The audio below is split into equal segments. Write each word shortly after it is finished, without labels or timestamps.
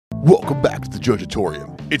Welcome back to the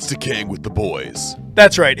Judgeatorium. It's the King with the boys.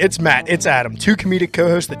 That's right, it's Matt, it's Adam, two comedic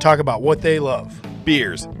co-hosts that talk about what they love.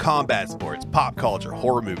 Beers, combat sports, pop culture,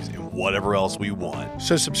 horror movies, and whatever else we want.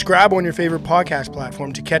 So subscribe on your favorite podcast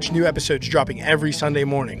platform to catch new episodes dropping every Sunday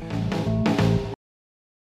morning.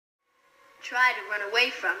 Tried to run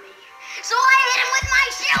away from me, so I hit him with my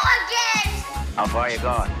shoe again! How far you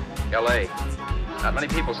gone? L.A. Not many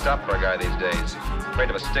people stop for a guy these days.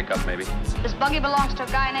 Afraid of a stick-up, maybe. This buggy belongs to a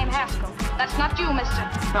guy named Haskell. That's not you, mister.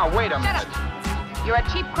 Now, wait a minute. Shut up. You're a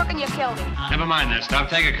cheap crook and you killed him. Never mind that stuff.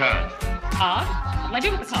 Take a car. Car? What'll I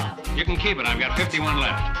do with the car? You can keep it. I've got 51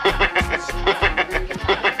 left.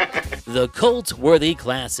 The Cultworthy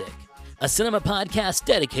Classic, a cinema podcast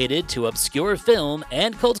dedicated to obscure film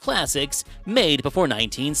and cult classics made before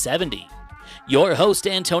 1970. Your host,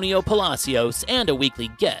 Antonio Palacios, and a weekly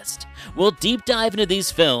guest will deep dive into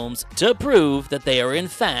these films to prove that they are in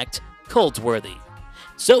fact cult-worthy.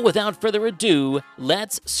 So without further ado,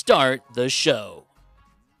 let's start the show.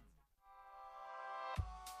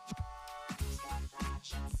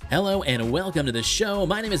 Hello and welcome to the show.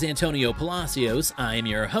 My name is Antonio Palacios. I'm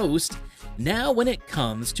your host. Now, when it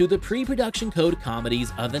comes to the pre-production code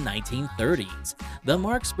comedies of the 1930s, the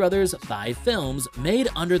Marx Brothers' 5 films made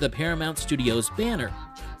under the Paramount Studios banner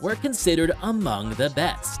were considered among the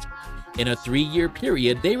best. In a 3-year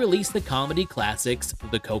period, they released the comedy classics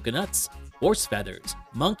The Coconuts, Horse Feathers,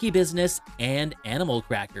 Monkey Business, and Animal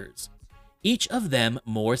Crackers, each of them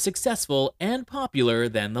more successful and popular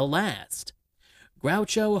than the last.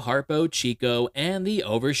 Groucho, Harpo, Chico, and the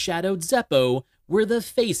overshadowed Zeppo were the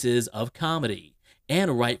faces of comedy,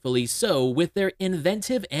 and rightfully so, with their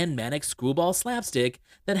inventive and manic screwball slapstick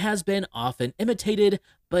that has been often imitated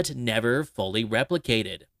but never fully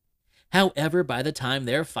replicated. However, by the time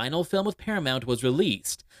their final film with Paramount was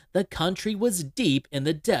released, the country was deep in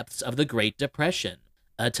the depths of the Great Depression,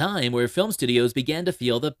 a time where film studios began to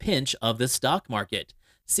feel the pinch of the stock market,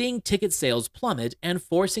 seeing ticket sales plummet and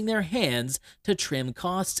forcing their hands to trim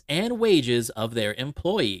costs and wages of their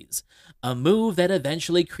employees, a move that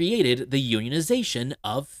eventually created the unionization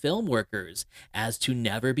of film workers, as to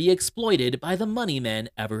never be exploited by the moneymen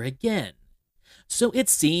ever again. So it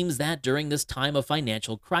seems that during this time of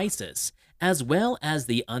financial crisis, as well as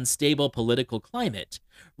the unstable political climate,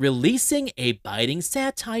 releasing a biting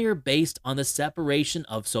satire based on the separation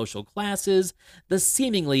of social classes, the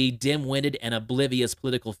seemingly dim-witted and oblivious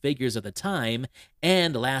political figures of the time,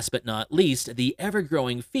 and last but not least, the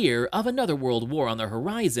ever-growing fear of another world war on the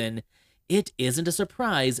horizon, it isn't a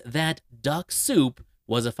surprise that Duck Soup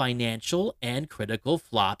was a financial and critical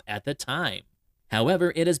flop at the time.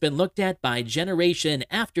 However, it has been looked at by generation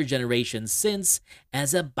after generation since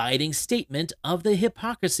as a biting statement of the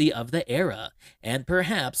hypocrisy of the era, and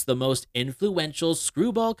perhaps the most influential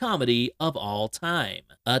screwball comedy of all time.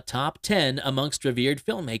 A top 10 amongst revered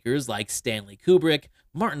filmmakers like Stanley Kubrick,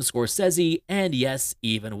 Martin Scorsese, and yes,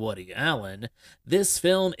 even Woody Allen, this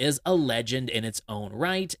film is a legend in its own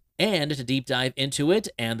right. And to deep dive into it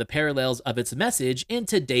and the parallels of its message in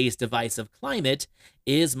today's divisive climate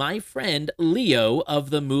is my friend Leo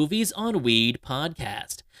of the Movies on Weed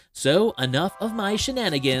podcast. So enough of my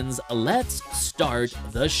shenanigans, let's start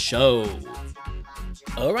the show.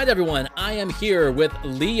 All right, everyone, I am here with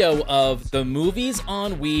Leo of the Movies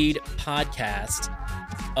on Weed podcast.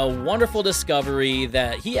 A wonderful discovery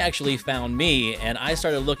that he actually found me, and I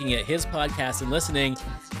started looking at his podcast and listening.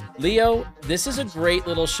 Leo, this is a great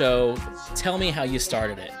little show. Tell me how you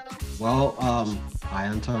started it. Well, hi,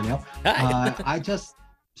 Antonio. Hi. I just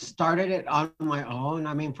started it on my own.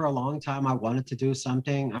 I mean, for a long time, I wanted to do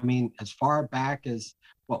something. I mean, as far back as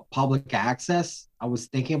public access, I was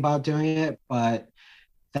thinking about doing it, but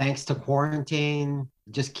thanks to quarantine,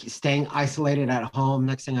 just staying isolated at home,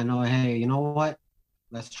 next thing I know, hey, you know what?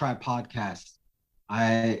 Let's try a podcast.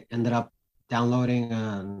 I ended up downloading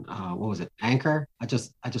Anchor. I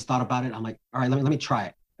just thought about it. I'm like, all right, let me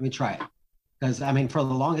try it. Because I mean, for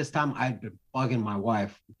the longest time, I'd been bugging my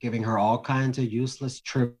wife, giving her all kinds of useless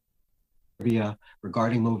trivia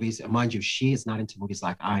regarding movies. And mind you, she is not into movies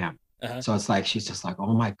like I am. So it's like, she's just like,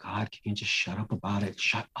 oh my God, can you just shut up about it?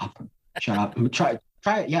 Shut up. Try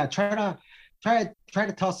it. Yeah, try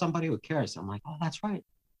to tell somebody who cares. I'm like, oh, that's right.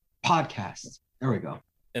 Podcasts. There we go.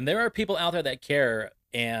 And there are people out there that care.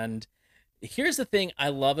 And here's the thing I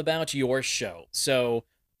love about your show. So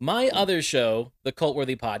my other show, the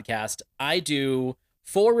Cultworthy podcast, I do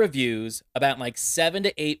 4 reviews about like 7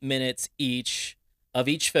 to 8 minutes each of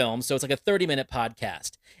each film. So it's like a 30-minute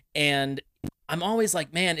podcast. And I'm always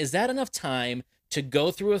like, man, is that enough time to go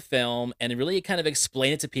through a film and really kind of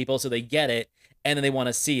explain it to people so they get it and then they want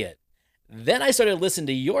to see it? Then I started listening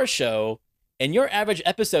to your show, and your average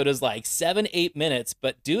episode is like 7-8 minutes.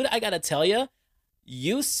 But dude, I gotta tell you,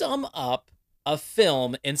 you sum up a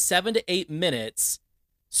film in 7 to 8 minutes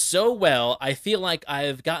so well. I feel like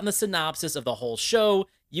I've gotten the synopsis of the whole show.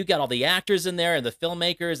 You got all the actors in there and the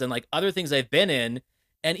filmmakers and like other things they've been in.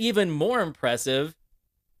 And even more impressive,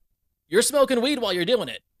 you're smoking weed while you're doing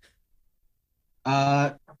it.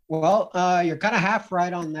 You're kind of half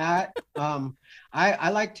right on that. I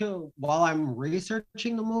like to, while I'm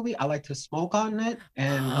researching the movie, I like to smoke on it,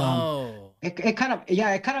 and it kind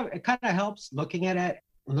of helps looking at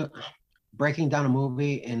it, breaking down a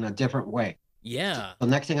movie in a different way. Yeah. The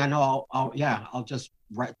next thing I know, I'll just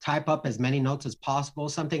type up as many notes as possible.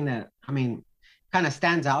 Something that, I mean, kind of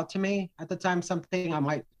stands out to me at the time. Something I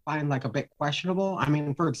might find like a bit questionable. I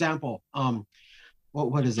mean, for example,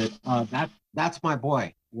 what is it? That's My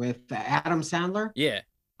Boy with Adam Sandler. Yeah.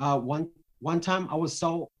 One time I was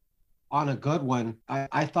so on a good one,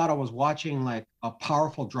 I thought I was watching like a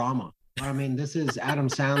powerful drama. I mean, this is Adam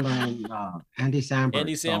Sandler and Andy Samberg.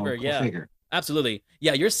 Andy Samberg, so, yeah. figure. Absolutely.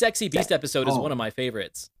 Yeah, your Sexy Beast episode is one of my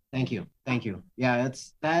favorites. Thank you. Yeah,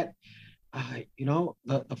 it's that.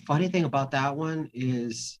 The funny thing about that one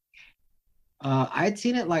is, I'd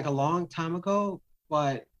seen it like a long time ago,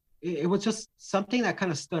 but it was just something that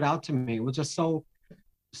kind of stood out to me. It was just so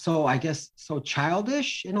I guess so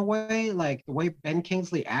childish in a way, like the way Ben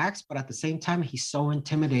Kingsley acts, but at the same time he's so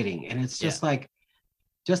intimidating, and it's just like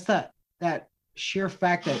just that sheer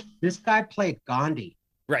fact that this guy played Gandhi,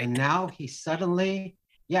 right? And now he's suddenly,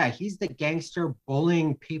 he's the gangster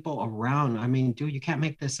bullying people around. I mean, dude, you can't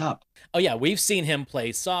make this up. Oh yeah, we've seen him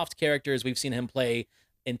play soft characters, we've seen him play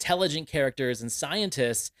intelligent characters and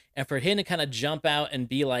scientists, and for him to kind of jump out and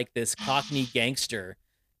be like this Cockney gangster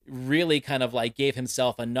really kind of like gave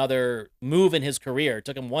himself another move in his career,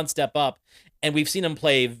 took him one step up. And we've seen him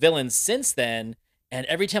play villains since then, and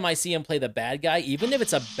every time I see him play the bad guy, even if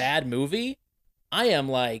it's a bad movie, I am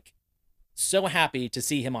like so happy to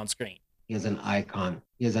see him on screen. He is an icon.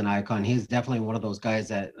 He's definitely one of those guys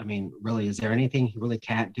that, I mean, really, is there anything he really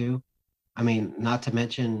can't do? I mean, not to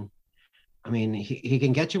mention, I mean, he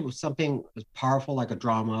can get you with something as powerful like a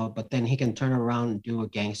drama, but then he can turn around and do a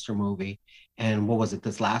gangster movie. And what was it?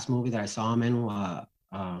 This last movie that I saw him in,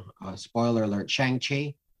 spoiler alert,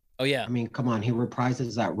 Shang-Chi. Oh, yeah. I mean, come on. He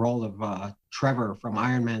reprises that role of Trevor from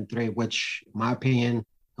Iron Man 3, which, in my opinion,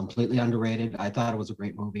 completely underrated. I thought it was a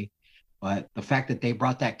great movie. But the fact that they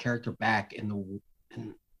brought that character back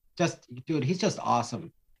dude, he's just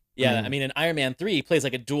awesome. Yeah, I mean, in Iron Man 3, he plays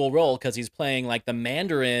like a dual role because he's playing like the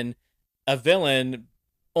Mandarin, a villain,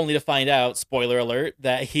 only to find out, spoiler alert,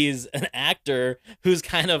 that he's an actor who's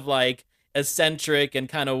kind of like eccentric and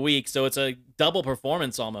kind of weak. So it's a double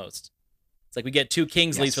performance almost. It's like we get two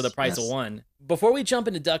Kingsleys for the price of one. Before we jump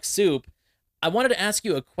into Duck Soup, I wanted to ask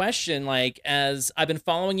you a question. Like, as I've been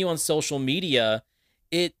following you on social media,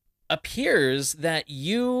 it appears that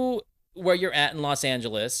you, where you're at in Los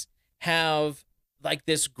Angeles, have like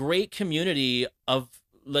this great community of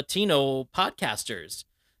Latino podcasters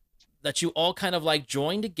that you all kind of like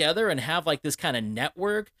join together and have like this kind of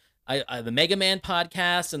network. The Mega Man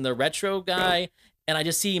podcast and the Retro guy, and I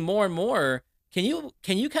just see more and more. Can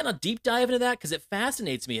you kind of deep dive into that? Because it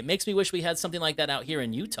fascinates me. It makes me wish we had something like that out here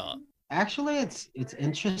in Utah. Actually, it's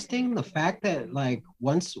interesting the fact that like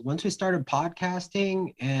once we started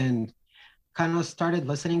podcasting and kind of started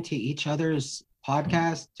listening to each other's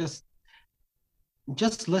podcasts,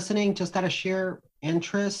 just listening, just out of sheer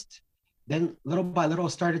interest, then little by little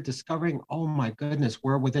started discovering, oh my goodness,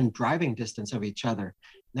 we're within driving distance of each other.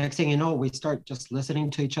 Next thing you know, we start just listening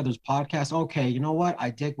to each other's podcasts. Okay, you know what?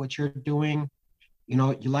 I dig what you're doing. You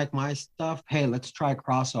know, you like my stuff. Hey, let's try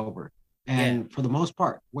crossover. And for the most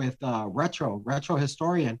part, with Retro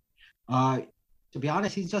Historian, to be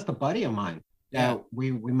honest, he's just a buddy of mine. Yeah.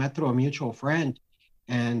 We met through a mutual friend,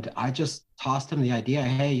 and I just tossed him the idea.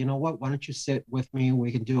 Hey, you know what? Why don't you sit with me?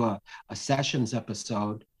 We can do a sessions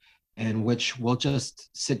episode in which we'll just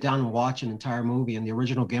sit down and watch an entire movie. And the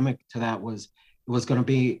original gimmick to that was it was going to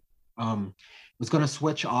be was going to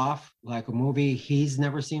switch off like a movie he's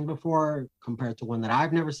never seen before compared to one that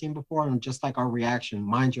I've never seen before, and just like our reaction,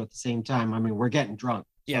 mind you, at the same time. I mean, we're getting drunk,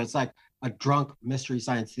 so it's like a drunk mystery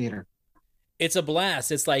science theater. It's a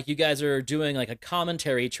blast. It's like you guys are doing like a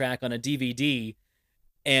commentary track on a DVD,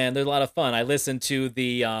 and they're a lot of fun. I listened to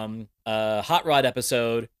the Hot Rod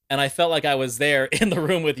episode, and I felt like I was there in the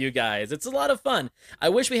room with you guys. It's a lot of fun. I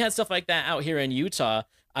wish we had stuff like that out here in Utah.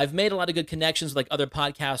 I've made a lot of good connections with like other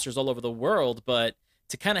podcasters all over the world, but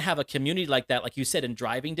to kind of have a community like that, like you said, in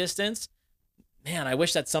driving distance, man, I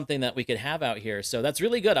wish that's something that we could have out here. So that's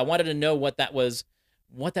really good. I wanted to know what that was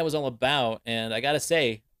all about. And I got to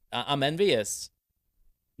say, I'm envious.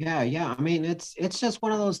 Yeah. I mean, it's just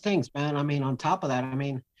one of those things, man. I mean, on top of that, I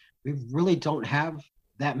mean, we really don't have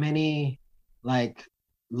that many like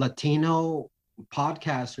Latino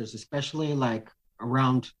podcasters, especially like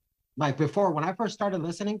around like before when I first started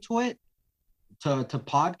listening to it, to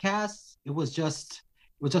podcasts, it was just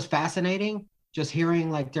fascinating just hearing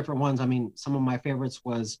like different ones. I mean, some of my favorites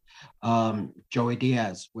was Joey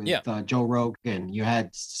Diaz with Yeah. Joe Rogan. You had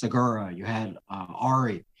Segura, you had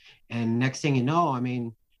Ari, and next thing you know, I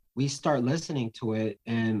mean, we start listening to it,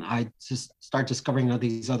 and I just start discovering all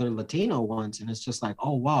these other Latino ones, and it's just like,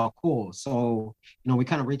 oh wow, cool. So we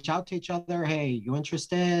kind of reach out to each other. Hey, you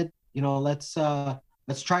interested? Let's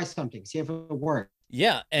try something, see if it works.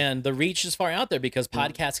 Yeah, and the reach is far out there because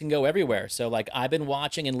podcasts can go everywhere. So like I've been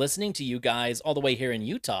watching and listening to you guys all the way here in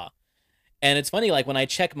Utah. And it's funny, like when I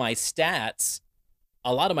check my stats,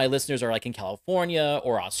 a lot of my listeners are like in California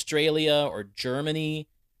or Australia or Germany.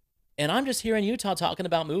 And I'm just here in Utah talking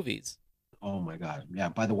about movies. Oh my God. Yeah.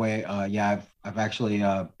 By the way, yeah, I've actually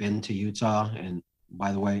been to Utah, and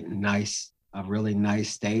by the way, a really nice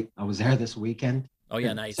state. I was there this weekend. Oh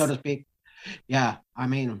yeah, nice. So to speak. Yeah. I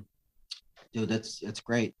mean, dude, it's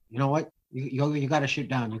great. You know what? You got to shoot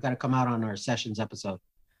down. You got to come out on our sessions episode.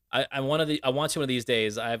 I want to one of these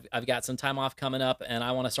days. I've got some time off coming up, and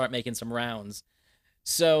I want to start making some rounds.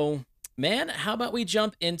 So, man, how about we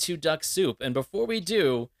jump into Duck Soup? And before we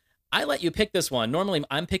do, I let you pick this one. Normally,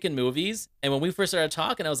 I'm picking movies, and when we first started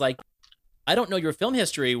talking, I was like, I don't know your film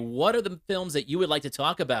history. What are the films that you would like to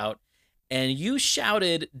talk about? And you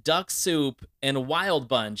shouted Duck Soup and Wild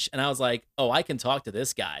Bunch, and I was like, oh, I can talk to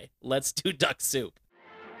this guy. Let's do Duck Soup.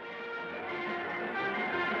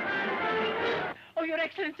 Oh, Your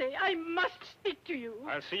Excellency, I must speak to you.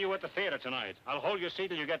 I'll see you at the theater tonight. I'll hold your seat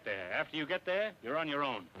till you get there. After you get there, you're on your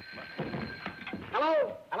own.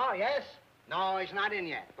 Hello? Hello, yes? No, he's not in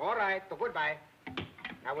yet. All right, well, goodbye.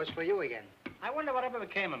 That was for you again. I wonder whatever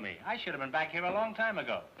became of me. I should have been back here a long time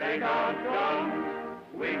ago. They got guns,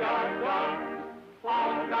 we got guns,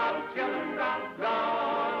 all got children got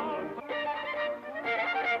guns.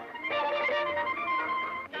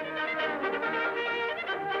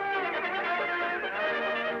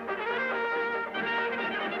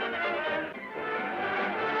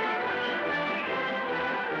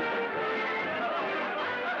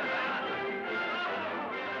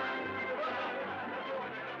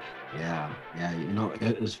 Yeah.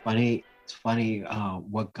 It was funny. It's funny.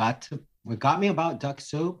 What got me about Duck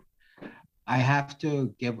Soup, I have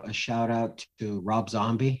to give a shout out to Rob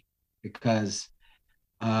Zombie, because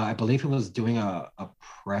I believe he was doing a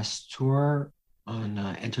press tour on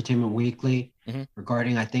Entertainment Weekly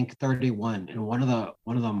regarding, I think, 31, and one of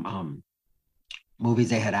the movies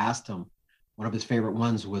they had asked him, one of his favorite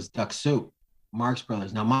ones was Duck Soup, Marx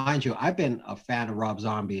Brothers. Now, mind you, I've been a fan of Rob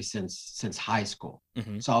Zombie since high school.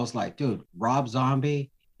 So I was like, dude, Rob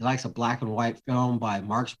Zombie, he likes a black and white film by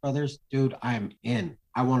Marx Brothers. Dude, I am in.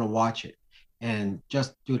 I want to watch it. And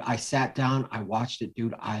just, dude, I sat down, I watched it,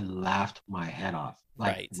 dude. I laughed my head off,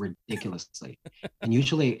 like ridiculously. And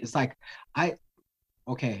usually it's like, I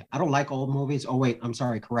don't like old movies. Oh, wait, I'm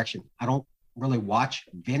sorry, correction. I don't really watch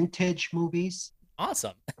vintage movies.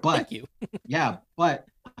 Awesome. But thank you. Yeah, but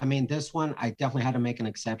I mean, this one I definitely had to make an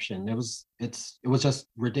exception. It was just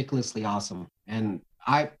ridiculously awesome, and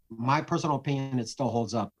my personal opinion, it still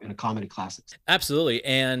holds up in a comedy classics. Absolutely.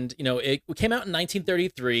 And it came out in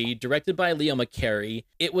 1933, directed by Leo McCarey.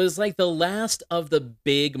 It was like the last of the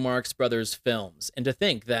big Marx Brothers films, and to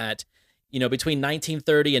think that between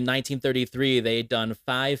 1930 and 1933 they'd done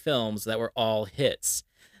 5 films that were all hits.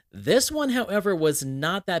 This one, however, was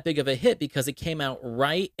not that big of a hit because it came out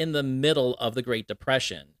right in the middle of the Great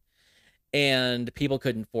Depression, and people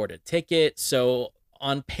couldn't afford a ticket. So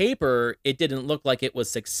on paper, it didn't look like it was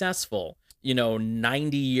successful,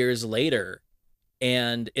 90 years later,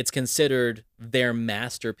 and it's considered their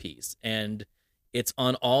masterpiece. And it's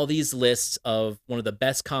on all these lists of one of the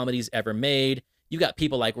best comedies ever made. You got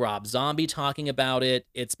people like Rob Zombie talking about it.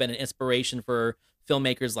 It's been an inspiration for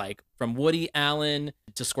filmmakers like from Woody Allen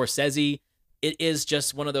to Scorsese. It is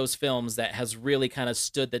just one of those films that has really kind of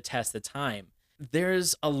stood the test of time.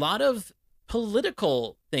 There's a lot of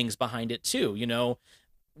political things behind it too,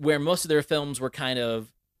 where most of their films were kind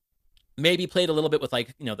of maybe played a little bit with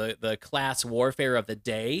like, the class warfare of the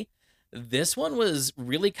day. This one was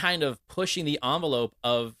really kind of pushing the envelope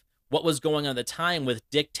of what was going on at the time with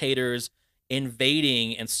dictators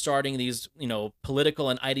invading and starting these, political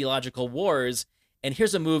and ideological wars. And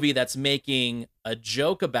here's a movie that's making a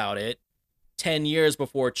joke about it 10 years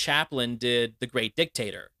before Chaplin did The Great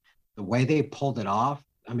Dictator. The way they pulled it off,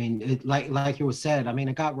 I mean, it like it was said. I mean,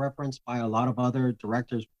 it got referenced by a lot of other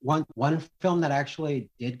directors. One film that actually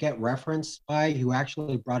did get referenced by, you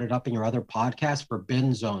actually brought it up in your other podcast,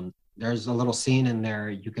 Forbidden Zone. There's a little scene in there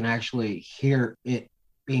you can actually hear it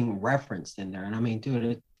being referenced in there, and I mean, dude,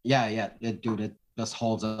 it just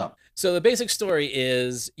holds up. So the basic story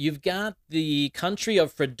is you've got the country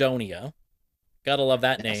of Fredonia. Gotta love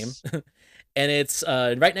that name. And it's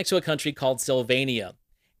right next to a country called Sylvania.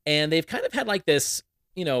 And they've kind of had like this,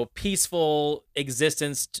 you know, peaceful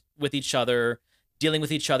existence with each other, dealing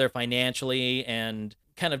with each other financially and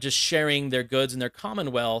kind of just sharing their goods and their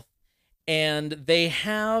commonwealth. And they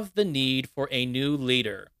have the need for a new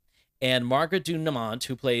leader. And Margaret Dumont,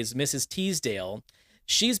 who plays Mrs. Teasdale,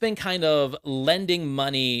 she's been kind of lending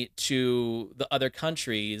money to the other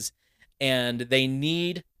countries, and they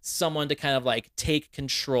need someone to kind of like take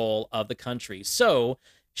control of the country. So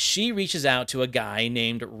she reaches out to a guy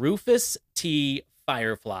named Rufus T.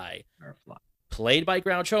 Firefly, played by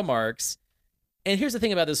Groucho Marx. And here's the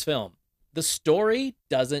thing about this film. The story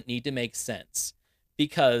doesn't need to make sense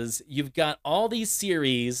because you've got all these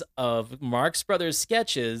series of Marx Brothers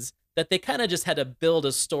sketches that they kind of just had to build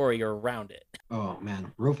a story around it. Oh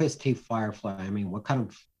man, Rufus T. Firefly. I mean, what kind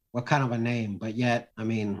of a name? But yet, I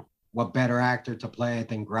mean, what better actor to play it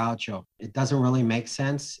than Groucho? It doesn't really make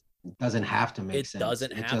sense. It doesn't have to make sense. It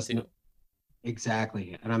doesn't have to.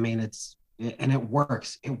 Exactly. And I mean, it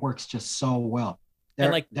works. It works just so well.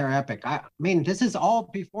 They're epic. I mean, this is all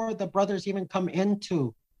before the brothers even come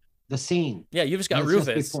into the scene. Yeah, you just got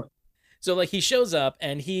Rufus. So like he shows up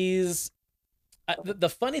and he's the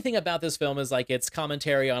funny thing about this film is like it's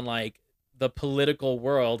commentary on like the political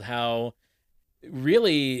world, how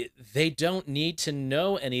really they don't need to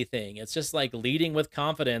know anything. It's just like leading with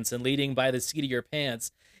confidence and leading by the seat of your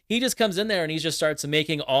pants. He just comes in there and he just starts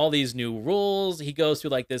making all these new rules. He goes through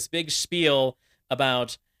like this big spiel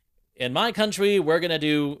about, in my country, we're going to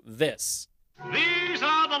do this. These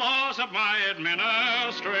are the laws of my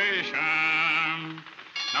administration.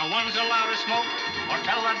 No one's allowed to smoke or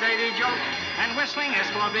tell a dirty joke, and whistling is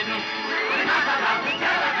forbidden. We're not allowed to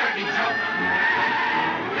tell a dirty joke.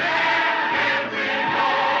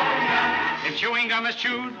 If chewing gum is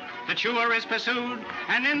chewed, the chewer is pursued,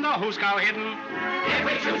 and in the hoosegow hidden. If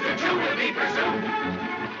we choose to chew, we'll be pursued.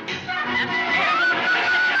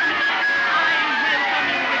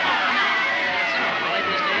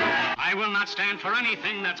 I will not stand for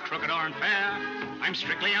anything that's crooked or unfair. I'm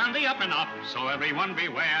strictly on the up and up, so everyone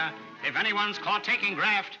beware. If anyone's caught taking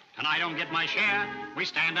graft and I don't get my share, we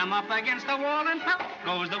stand 'em up against the wall and pop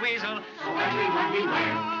goes the weasel. So everyone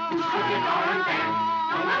beware, who's crooked or unfair.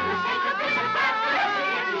 No one mistake a bit of graft for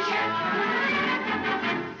every share.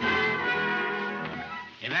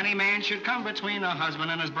 If any man should come between a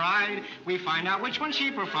husband and his bride, we find out which one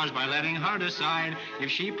she prefers by letting her decide.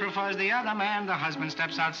 If she prefers the other man, the husband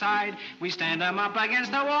steps outside. We stand him up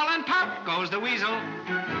against the wall and pop goes the weasel.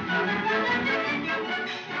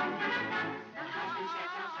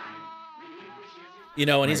 You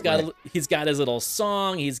know, and he's got his little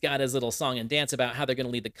song. He's got his little song and dance about how they're going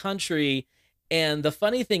to lead the country. And the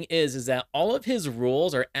funny thing is that all of his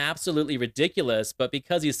rules are absolutely ridiculous, but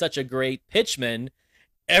because he's such a great pitchman,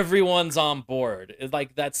 everyone's on board. It's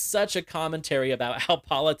like that's such a commentary about how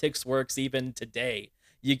politics works even today.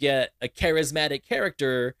 You get a charismatic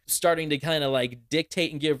character starting to kind of like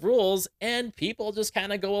dictate and give rules, and people just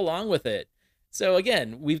kind of go along with it. So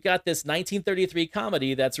again, we've got this 1933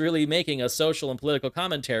 comedy that's really making a social and political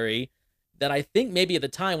commentary that I think maybe at the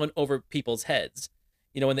time went over people's heads.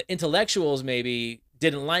 You know, and the intellectuals maybe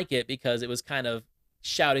didn't like it because it was kind of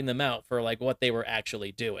shouting them out for like what they were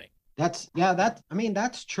actually doing. That's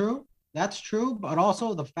true. That's true. But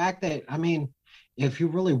also the fact that, I mean, if you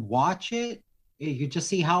really watch it, you just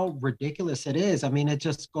see how ridiculous it is. I mean, it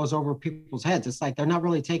just goes over people's heads. It's like they're not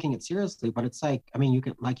really taking it seriously, but it's like, I mean, you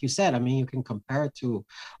can, like you said, I mean, you can compare it to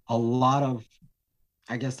a lot of,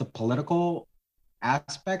 I guess, the political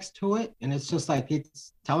aspects to it. And it's just like,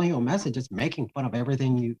 it's telling you a message. It's making fun of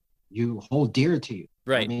everything you hold dear to you.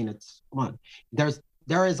 Right. I mean, it's, come on.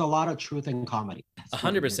 There is a lot of truth in comedy.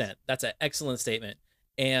 100%. That's an excellent statement.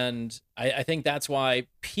 And I think that's why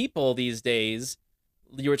people these days,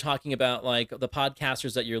 you were talking about like the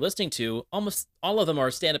podcasters that you're listening to, almost all of them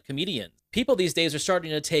are stand-up comedians. People these days are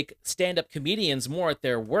starting to take stand-up comedians more at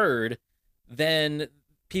their word than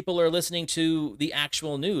people are listening to the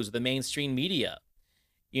actual news, the mainstream media,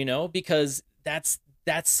 you know, because that's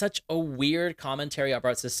such a weird commentary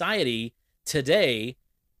about society today.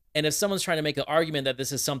 And if someone's trying to make an argument that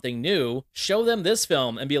this is something new, show them this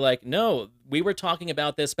film and be like, no, we were talking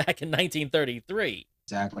about this back in 1933.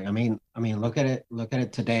 exactly. I mean, look at it. Look at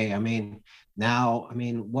it today. I mean, now, I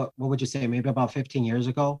mean, what would you say? Maybe about 15 years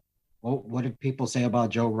ago, what did people say about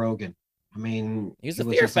Joe Rogan? I mean, He's he the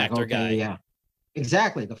was Fear just like, Factor okay, guy. yeah,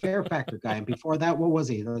 exactly, the Fear Factor guy. And before that, what was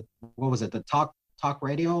he? What was it? The talk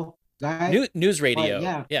radio guy? News But radio.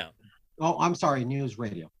 yeah. Yeah. Oh, I'm sorry, news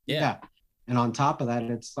radio. Yeah. And on top of that,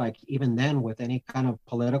 it's like even then with any kind of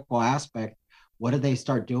political aspect, what did they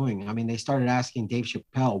start doing? I mean, they started asking Dave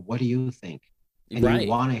Chappelle, what do you think? And Right. you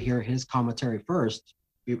want to hear his commentary first.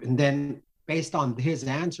 And then based on his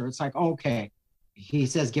answer, it's like, okay, he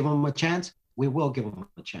says, give him a chance. We will give him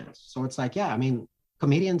a chance. So it's like, yeah, I mean,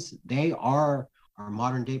 comedians, they are our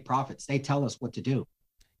modern day prophets. They tell us what to do.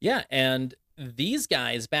 Yeah. And these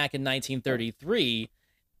guys back in 1933,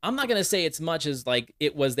 I'm not going to say it's much as like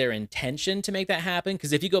it was their intention to make that happen.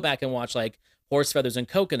 Because if you go back and watch like Horse Feathers and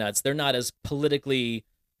Coconuts, they're not as politically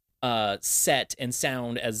set and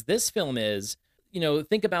sound as this film is. You know,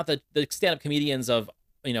 think about the stand-up comedians of,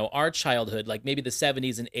 you know, our childhood, like maybe the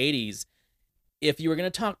 70s and 80s. If you were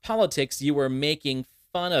going to talk politics, you were making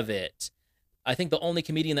fun of it. I think the only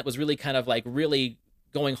comedian that was really kind of like really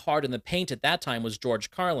going hard in the paint at that time was George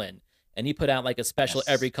Carlin. And he put out like a special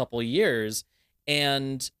every couple of years.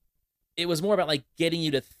 And it was more about like getting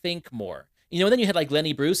you to think more. You know, and then you had like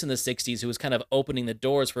Lenny Bruce in the 60s, who was kind of opening the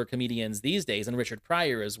doors for comedians these days, and Richard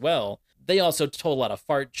Pryor as well. They also told a lot of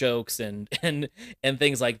fart jokes and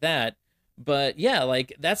things like that. But yeah,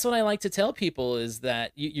 like that's what I like to tell people is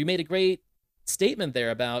that you made a great statement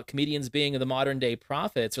there about comedians being the modern day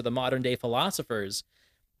prophets or the modern day philosophers.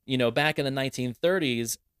 You know, back in the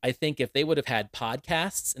 1930s, I think if they would have had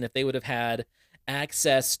podcasts and if they would have had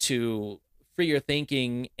access to freer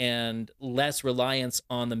thinking and less reliance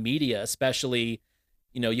on the media, especially,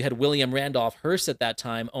 you know, you had William Randolph Hearst at that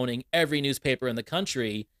time owning every newspaper in the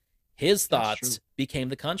country. His thoughts became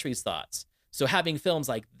the country's thoughts. So having films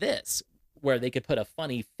like this, where they could put a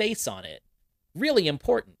funny face on it, really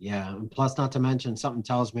important. Yeah, and plus, not to mention, something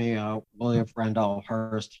tells me William Randolph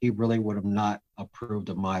Hearst, he really would have not approved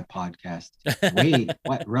of my podcast. Wait,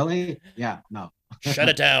 what? Really? Yeah, no. Shut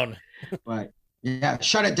it down. But yeah,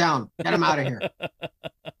 shut it down. Get him out of here.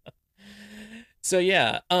 So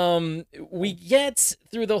yeah, we get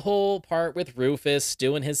through the whole part with Rufus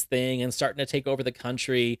doing his thing and starting to take over the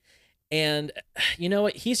country. And you know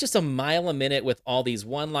what? He's just a mile a minute with all these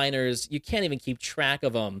one-liners. You can't even keep track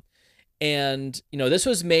of them. And, you know, this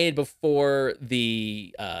was made before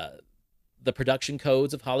the production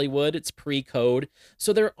codes of Hollywood. It's pre-code.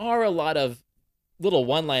 So there are a lot of little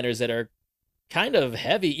one-liners that are kind of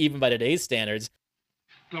heavy even by today's standards.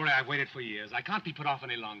 Gloria, I've waited for years. I can't be put off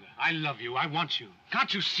any longer. I love you. I want you.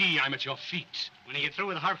 Can't you see I'm at your feet? When you get through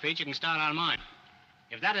with her feet, you can start on mine.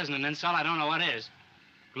 If that isn't an insult, I don't know what is.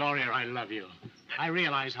 Gloria, I love you. I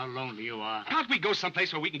realize how lonely you are. Can't we go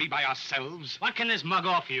someplace where we can be by ourselves? What can this mug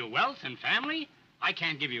offer you? Wealth and family? I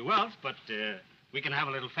can't give you wealth, but we can have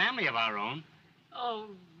a little family of our own. Oh,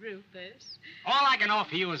 Rufus. All I can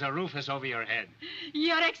offer you is a Rufus over your head.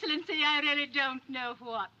 Your Excellency, I really don't know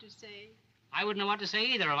what to say. I wouldn't know what to say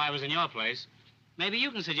either if I was in your place. Maybe you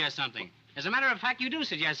can suggest something. As a matter of fact, you do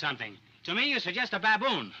suggest something. To me, you suggest a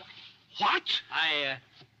baboon. What?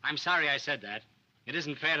 I'm sorry I said that. It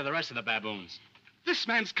isn't fair to the rest of the baboons. This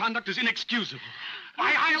man's conduct is inexcusable.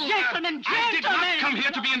 Gentlemen, I did not gentlemen. come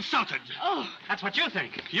here to be insulted. Oh, That's what you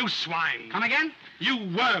think. You swine. Come again? You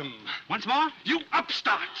worm. Once more? You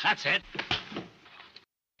upstart. That's it.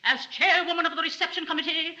 As chairwoman of the reception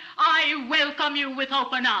committee, I welcome you with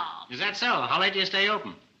open arms. Is that so? How late do you stay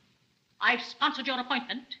open? I've sponsored your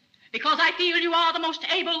appointment because I feel you are the most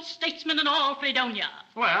able statesman in all Fredonia.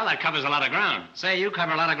 Well, that covers a lot of ground. Say, you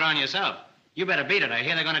cover a lot of ground yourself. You better beat it. I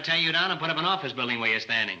hear they're going to tear you down and put up an office building where you're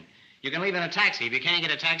standing. You can leave in a taxi. If you can't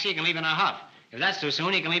get a taxi, you can leave in a huff. If that's too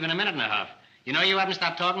soon, you can leave in a minute and a half. You know, you haven't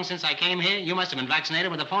stopped talking since I came here. You must have been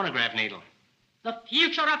vaccinated with a phonograph needle. The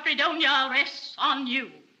future of Fredonia rests on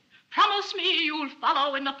you. Promise me you'll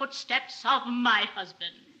follow in the footsteps of my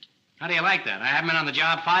husband. How do you like that? I haven't been on the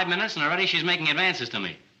job 5 minutes, and already she's making advances to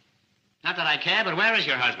me. Not that I care, but where is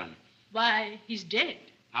your husband? Why, he's dead.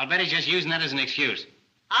 I'll bet he's just using that as an excuse.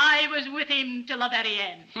 I was with him till the very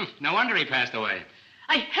end. No wonder he passed away.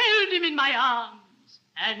 I held him in my arms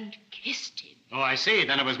and kissed him. Oh, I see.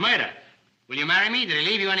 Then it was murder. Will you marry me? Did he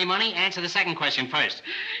leave you any money? Answer the second question first.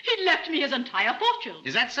 He left me his entire fortune.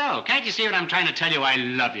 Is that so? Can't you see what I'm trying to tell you? I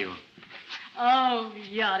love you. Oh,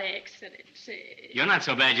 Your Excellency. You're not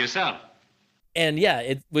so bad yourself. And yeah,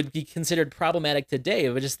 it would be considered problematic today,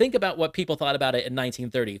 but just think about what people thought about it in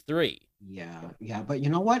 1933. Yeah, but you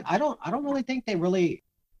know what? I don't really think they really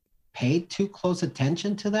paid too close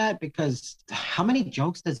attention to that, because how many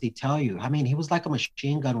jokes does he tell you? I mean, he was like a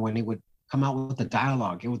machine gun when he would come out with the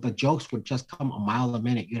dialogue. The jokes would just come a mile a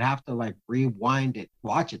minute. You'd have to like rewind it,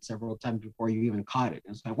 watch it several times before you even caught it.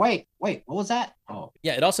 It's like, wait, what was that? Oh,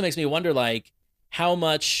 Yeah, it also makes me wonder, like, how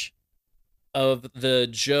much of the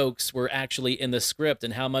jokes were actually in the script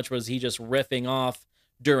and how much was he just riffing off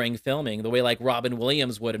during filming, the way like Robin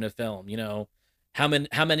Williams would in a film. How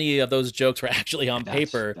many of those jokes were actually on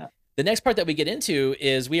paper? The next part that we get into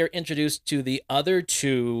is we are introduced to the other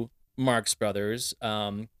two Marx brothers,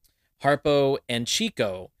 Harpo and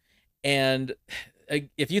Chico. And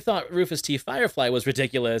if you thought Rufus T. Firefly was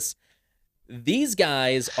ridiculous, these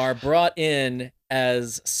guys are brought in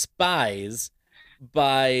as spies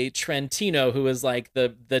by Trentino, who is like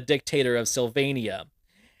the dictator of Sylvania.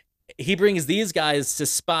 He brings these guys to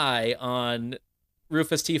spy on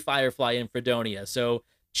Rufus T. Firefly and Fredonia. So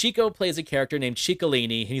Chico plays a character named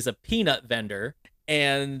Ciccolini. He's a peanut vendor.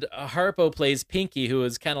 And Harpo plays Pinky, who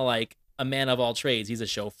is kind of like a man of all trades. He's a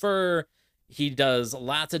chauffeur. He does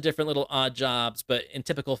lots of different little odd jobs, but in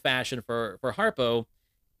typical fashion for Harpo,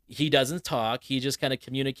 he doesn't talk. He just kind of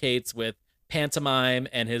communicates with pantomime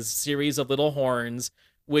and his series of little horns,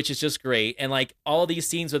 which is just great. And like all of these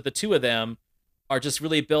scenes with the two of them are just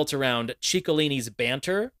really built around Ciccolini's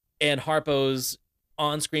banter and Harpo's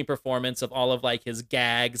on-screen performance of all of like his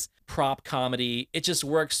gags, prop comedy. It just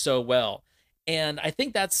works so well. And I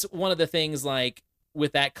think that's one of the things, like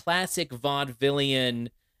with that classic vaudevillian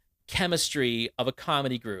chemistry of a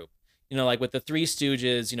comedy group, like with the Three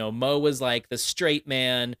Stooges, Moe was like the straight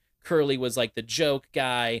man, Curly was like the joke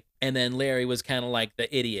guy, and then Larry was kind of like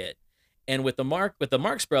the idiot. And with the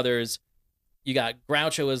Marx brothers, you got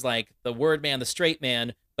Groucho as like the word man, the straight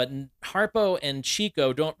man, but Harpo and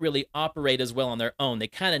Chico don't really operate as well on their own. They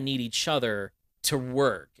kind of need each other to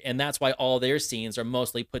work, and that's why all their scenes are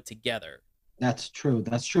mostly put together. That's true.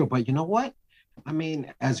 But you know what? I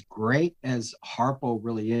mean, as great as Harpo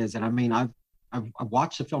really is, and I mean, I've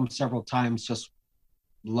watched the film several times, just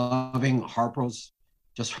loving Harpo's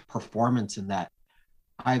just performance in that.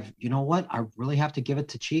 You know what? I really have to give it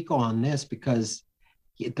to Chico on this, because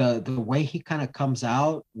the way he kind of comes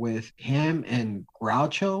out with him and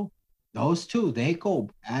Groucho, those two, they go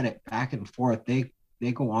at it back and forth. They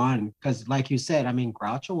go on, because like you said, I mean,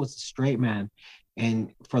 Groucho was a straight man,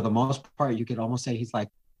 and for the most part, you could almost say he's like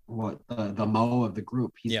the Moe of the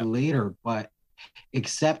group. He's the leader, but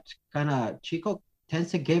except kind of Chico tends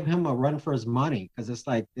to give him a run for his money, because it's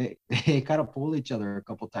like they kind of fool each other a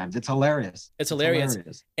couple times. It's hilarious. It's hilarious.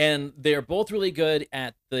 And they're both really good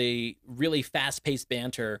at the really fast-paced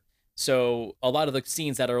banter. So a lot of the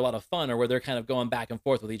scenes that are a lot of fun are where they're kind of going back and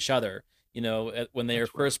forth with each other. When they're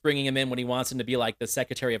first bringing him in, when he wants him to be like the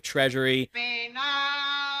Secretary of Treasury.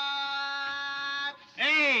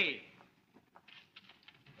 Hey!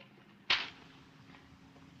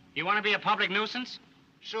 You want to be a public nuisance?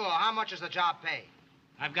 Sure. How much does the job pay?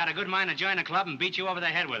 I've got a good mind to join a club and beat you over the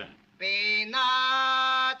head with it.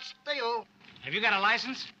 Peanuts to you. Have you got a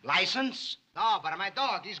license? License? No, but my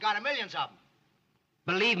dog, he's got millions of them.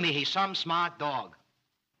 Believe me, he's some smart dog.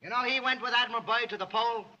 He went with Admiral Byrd to the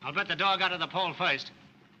pole. I'll bet the dog got to the pole first.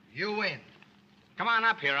 You win. Come on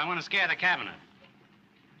up here. I want to scare the cabinet.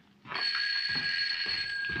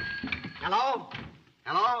 Hello?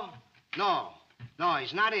 Hello? No,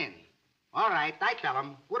 he's not in. All right, I tell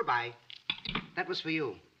him. Goodbye. That was for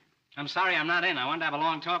you. I'm sorry I'm not in. I wanted to have a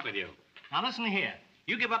long talk with you. Now, listen here.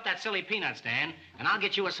 You give up that silly peanut stand, and I'll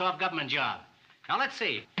get you a soft government job. Now, let's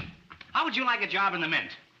see. How would you like a job in the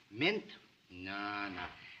mint? Mint? No.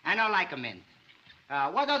 I don't like a mint.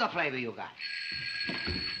 What other flavor you got?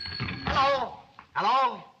 Hello?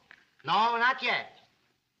 Hello? No, not yet.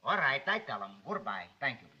 All right, I tell him. Goodbye.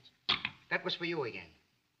 Thank you. That was for you again.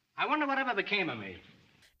 I wonder whatever became of me.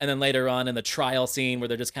 And then later on in the trial scene where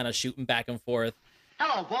they're just kind of shooting back and forth.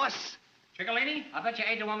 Hello, boss. Ciccolini, I bet you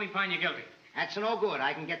 8-1 we find you guilty. That's no good.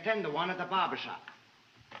 I can get 10-1 at the barber shop.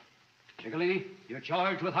 Ciccolini, you're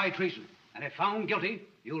charged with high treason. And if found guilty,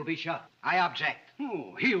 you'll be shot. I object.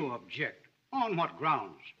 Oh, you object. On what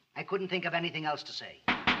grounds? I couldn't think of anything else to say.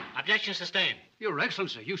 Objection sustained. Your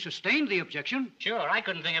Excellency, you sustained the objection. Sure, I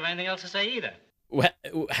couldn't think of anything else to say either.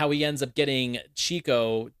 How he ends up getting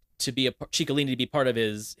Ciccolini to be part of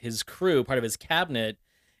his crew, part of his cabinet,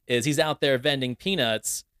 is he's out there vending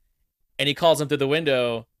peanuts, and he calls him through the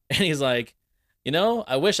window, and he's like,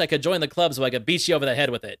 I wish I could join the club so I could beat you over the head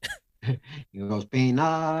with it. He goes,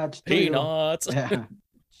 peanuts. Peanuts. Yeah.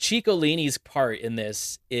 Ciccolini's part in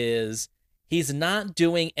this is he's not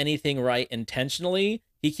doing anything right intentionally.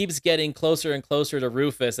 He keeps getting closer and closer to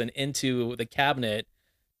Rufus and into the cabinet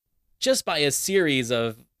just by a series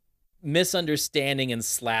of misunderstanding and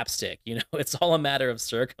slapstick. It's all a matter of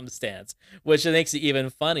circumstance, which makes it even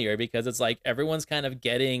funnier because it's like everyone's kind of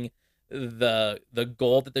getting the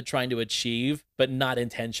goal that they're trying to achieve, but not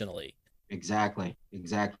intentionally. Exactly.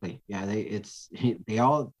 Yeah, they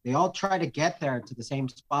all try to get there to the same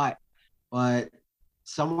spot, but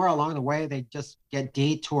somewhere along the way they just get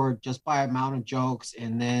detoured just by amount of jokes,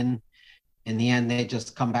 and then in the end they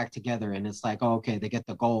just come back together, and it's like, oh, okay, they get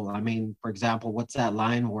the goal. I mean, for example, what's that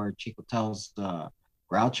line where Chico tells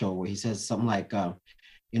Groucho, where he says something like,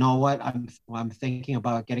 you know what, I'm thinking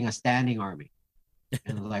about getting a standing army.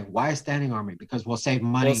 And like, why a standing army? Because we'll save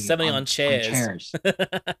money, on chairs.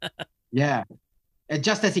 Yeah. And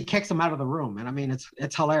just as he kicks him out of the room. And I mean,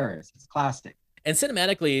 it's hilarious. It's classic. And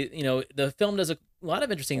cinematically, the film does a lot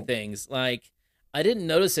of interesting things. Like, I didn't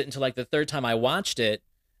notice it until like the third time I watched it.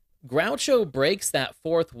 Groucho breaks that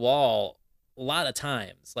fourth wall a lot of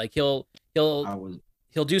times. Like he'll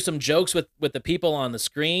do some jokes with the people on the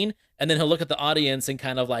screen, and then he'll look at the audience and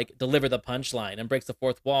kind of like deliver the punchline and breaks the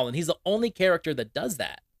fourth wall. And he's the only character that does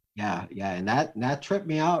that. Yeah, and that tripped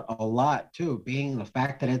me out a lot too, being the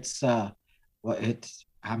fact that it's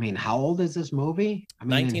I mean, how old is this movie? I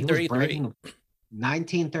mean, 1933.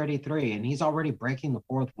 1933, and he's already breaking the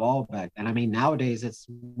fourth wall back then. I mean, nowadays it's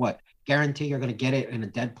what, guarantee you're going to get it in a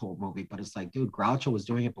Deadpool movie, but it's like, dude, Groucho was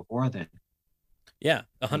doing it before then. Yeah,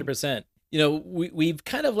 100%. We've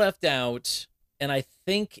kind of left out, and I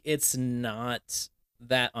think it's not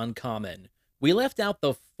that uncommon. We left out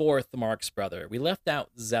the fourth Marx brother. We left out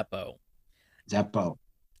Zeppo.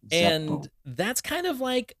 And that's kind of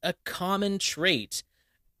like a common trait.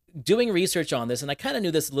 Doing research on this, and I kind of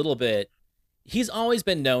knew this a little bit, he's always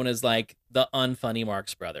been known as like the unfunny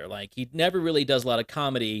Marx brother. Like, he never really does a lot of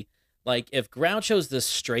comedy. Like, if Groucho's the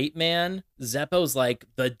straight man, Zeppo's like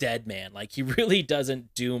the dead man. Like, he really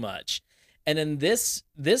doesn't do much. And in this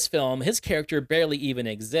film, his character barely even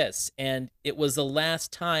exists. And it was the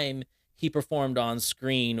last time he performed on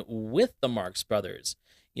screen with the Marx brothers.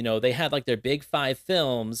 They had like their big 5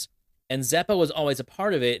 films, and Zeppo was always a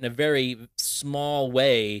part of it in a very small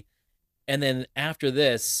way. And then after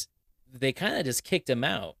this, they kind of just kicked him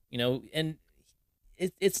out, and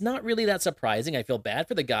it's not really that surprising. I feel bad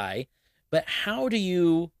for the guy, but how do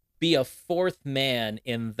you be a fourth man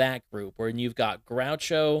in that group where you've got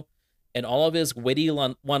Groucho and all of his witty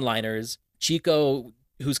one-liners, Chico,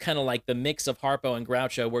 who's kind of like the mix of Harpo and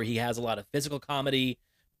Groucho, where he has a lot of physical comedy,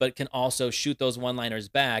 but can also shoot those one-liners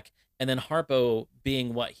back, and then Harpo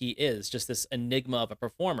being what he is, just this enigma of a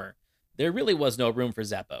performer. There really was no room for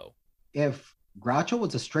Zeppo. If Groucho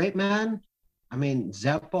was a straight man, I mean,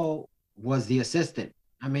 Zeppo was the assistant.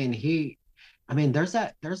 I mean, there's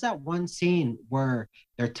that one scene where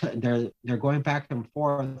they're going back and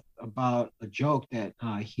forth about a joke that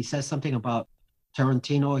he says something about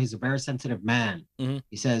Tarantino. He's a very sensitive man. Mm-hmm.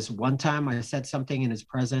 He says, one time I said something in his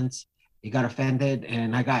presence, he got offended,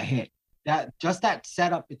 and I got hit. That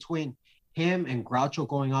setup between him and Groucho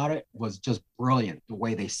going at it was just brilliant. The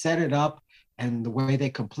way they set it up and the way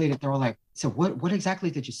they complete it, they were like, so what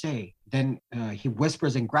exactly did you say? Then he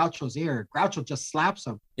whispers in Groucho's ear. Groucho just slaps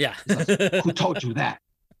him. Yeah. Like, who told you that?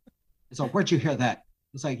 It's like, where'd you hear that?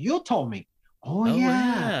 It's like, you told me. Oh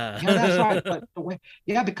yeah. Yeah, that's right. But the way,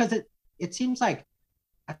 because it seems like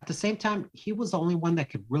at the same time, he was the only one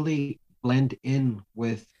that could really blend in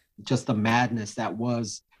with just the madness that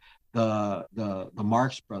was the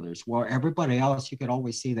Marx brothers, where everybody else, you could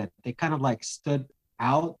always see that they kind of like stood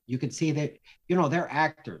out. You could see that, they're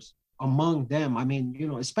actors. Among them, I mean,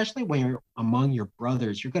 especially when you're among your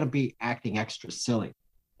brothers, you're going to be acting extra silly.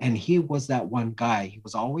 And he was that one guy. He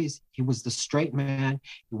was the straight man.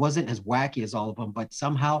 He wasn't as wacky as all of them, but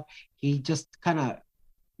somehow he just kind of,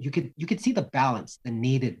 you could see the balance, the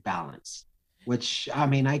needed balance, which, I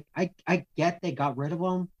mean, I get they got rid of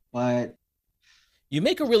him, but you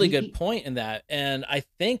make a really good point in that. And I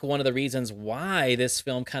think one of the reasons why this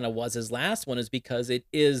film kind of was his last one is because it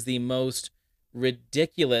is the most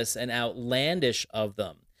ridiculous and outlandish of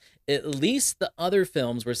them. At least the other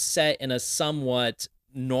films were set in a somewhat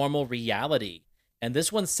normal reality, and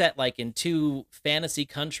this one's set like in 2 fantasy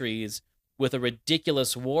countries with a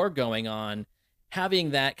ridiculous war going on.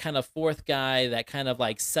 Having that kind of fourth guy, that kind of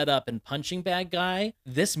like setup and punching bag guy,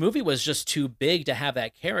 this movie was just too big to have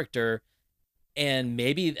that character. And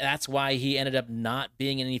maybe that's why he ended up not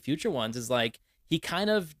being in any future ones, is like he kind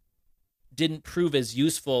of didn't prove as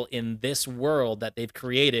useful in this world that they've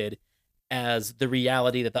created as the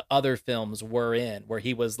reality that the other films were in, where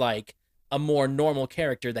he was like a more normal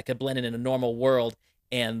character that could blend in a normal world,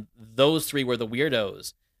 and those 3 were the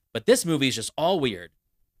weirdos. But this movie is just all weird.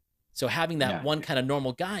 So having that one kind of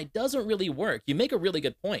normal guy doesn't really work. You make a really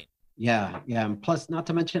good point. yeah. And plus, not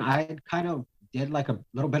to mention, I had kind of did like a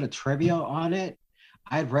little bit of trivia on it.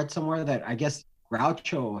 I had read somewhere that I guess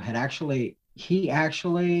Groucho had actually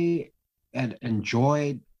had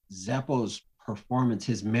enjoyed Zeppo's performance,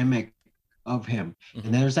 his mimic of him.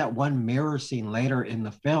 And there's that one mirror scene later in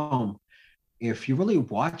the film. If you really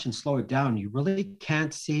watch and slow it down, you really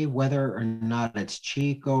can't see whether or not it's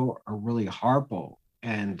Chico or really Harpo.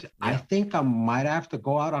 And I think I might have to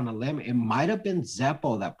go out on a limb. It might have been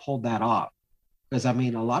Zeppo that pulled that off. Because I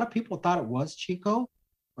mean, a lot of people thought it was Chico,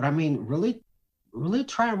 but I mean, really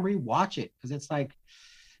try and rewatch it because it's like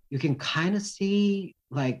you can kind of see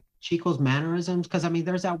like Chico's mannerisms. Because I mean,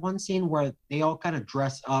 there's that one scene where they all kind of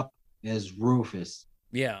dress up as Rufus.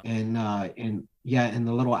 Yeah. And in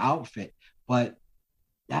the little outfit. But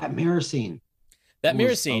that mirror scene. The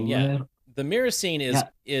mirror scene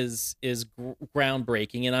is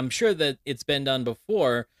groundbreaking, and I'm sure that it's been done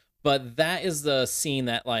before, but that is the scene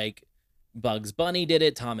that like Bugs Bunny did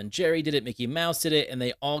it, Tom and Jerry did it, Mickey Mouse did it, and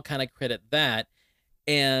they all kind of credit that.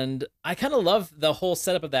 And I kind of love the whole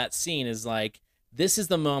setup of that scene is like, this is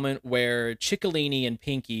the moment where Ciccolini and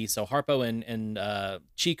Pinky, so Harpo and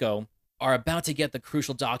Chico, are about to get the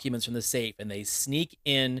crucial documents from the safe, and they sneak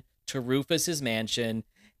in to Rufus's mansion.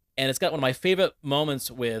 And it's got one of my favorite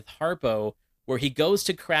moments with Harpo where he goes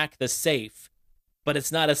to crack the safe, but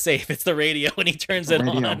it's not a safe, it's the radio, and he turns it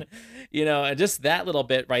on, and just that little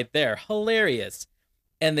bit right there, hilarious.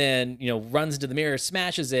 And then, runs into the mirror,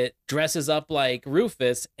 smashes it, dresses up like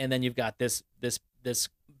Rufus, and then you've got this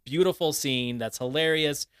beautiful scene that's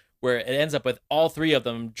hilarious where it ends up with all three of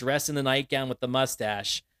them dressed in the nightgown with the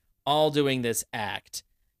mustache, all doing this act.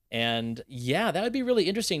 And yeah, that would be really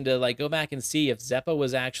interesting to like go back and see if Zeppo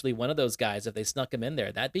was actually one of those guys, if they snuck him in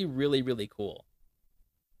there. That'd be really, really cool.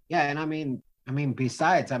 Yeah, and I mean,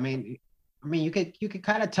 besides, you could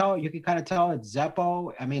kind of tell it's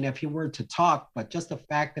Zeppo. I mean, if he were to talk, but just the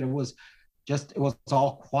fact that it was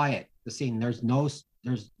all quiet. The scene, there's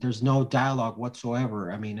no dialogue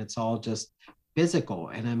whatsoever. I mean, it's all just physical.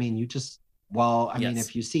 And I mean, mean,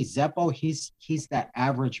 if you see Zeppo, he's that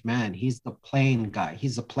average man. He's the plain guy.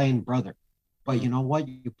 He's a plain brother. But you know what?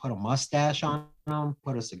 You put a mustache on him,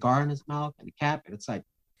 put a cigar in his mouth and a cap, and it's like,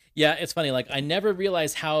 yeah, it's funny. Like I never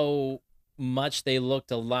realized how much they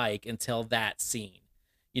looked alike until that scene,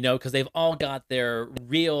 because they've all got their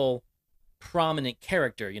real prominent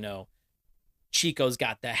character. Chico's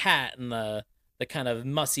got the hat and the kind of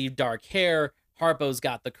mussy dark hair. Harpo's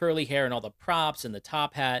got the curly hair and all the props and the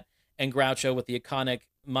top hat, and Groucho with the iconic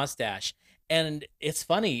mustache. And it's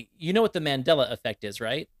funny, you know what the Mandela effect is,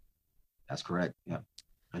 right? That's correct. Yeah,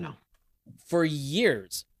 I know. For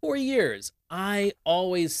years, I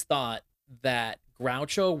always thought that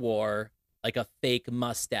Groucho wore like a fake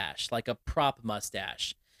mustache, like a prop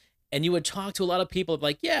mustache. And you would talk to a lot of people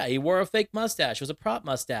like, yeah, he wore a fake mustache. It was a prop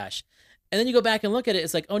mustache. And then you go back and look at it.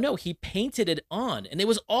 It's like, oh no, he painted it on. And it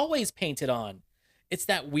was always painted on. It's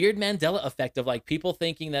that weird Mandela effect of like people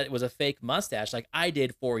thinking that it was a fake mustache. Like I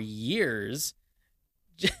did for years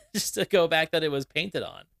just to go back that it was painted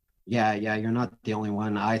on. Yeah, you're not the only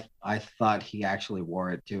one. I thought he actually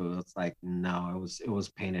wore it too. It's like, no, it was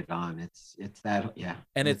painted on. It's that, yeah.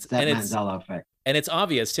 And it's that Mandela effect. And it's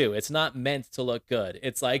obvious too. It's not meant to look good.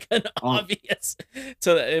 It's like an obvious,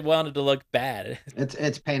 so it wanted to look bad.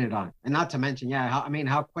 It's painted on. And not to mention,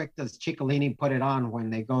 how quick does Ciccolini put it on when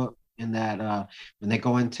they go in that when they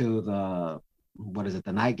go into the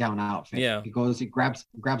nightgown outfit? Yeah. He grabs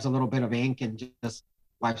a little bit of ink and just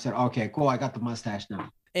wipes it. Okay, cool. I got the mustache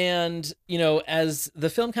now. And, as the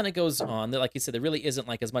film kind of goes on, like you said, there really isn't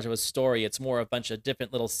like as much of a story. It's more a bunch of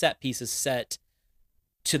different little set pieces set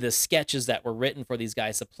to the sketches that were written for these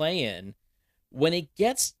guys to play in. When it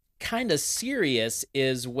gets kind of serious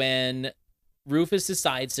is when Rufus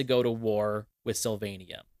decides to go to war with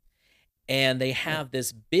Sylvania. And they have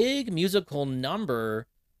this big musical number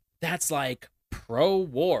that's like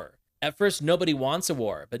pro-war. At first, nobody wants a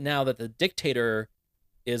war, but now that the dictator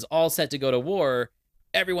is all set to go to war,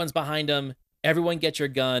 everyone's behind him. Everyone get your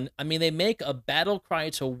gun. I mean, they make a battle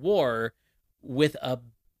cry to war with a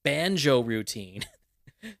banjo routine.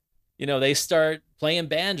 They start playing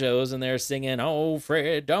banjos and they're singing, "Oh,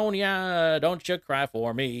 Fredonia, don't you cry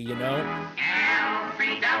for me," Oh,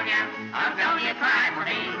 Fredonia, oh, don't you cry for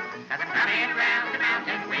me, 'cause I'm coming round the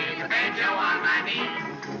mountain with a banjo on my knee.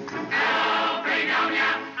 Oh,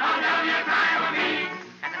 Fredonia, oh, don't you cry for me,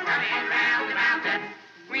 'cause I'm coming round the mountain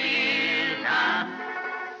with a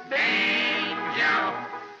banjo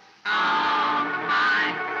on my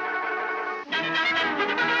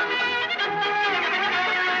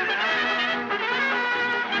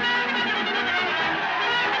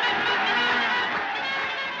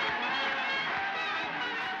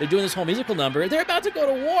They're doing this whole musical number. They're about to go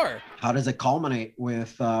to war. How does it culminate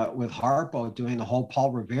with Harpo doing the whole Paul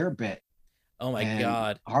Revere bit? Oh my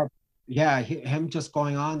God. Him just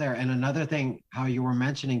going on there. And another thing, how you were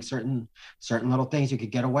mentioning certain little things you could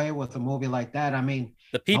get away with a movie like that. I mean,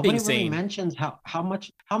 the peeping nobody scene really mentions how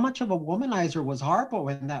much of a womanizer was Harpo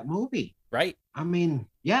in that movie. Right. I mean,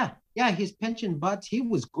 yeah, he's pinching butts. He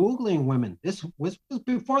was Googling women. This was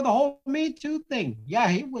before the whole Me Too thing. Yeah,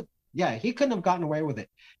 he couldn't have gotten away with it.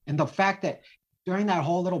 And the fact that during that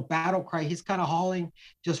whole little battle cry, he's kind of hauling,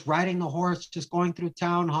 just riding the horse, just going through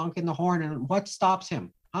town, honking the horn. And what stops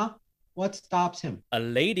him? Huh? What stops him? A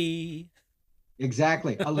lady.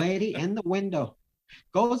 Exactly. A lady in the window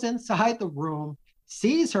goes inside the room,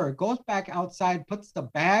 sees her, goes back outside, puts the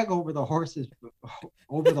bag over the horse's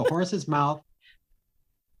mouth.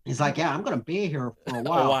 He's like, yeah, I'm going to be here for a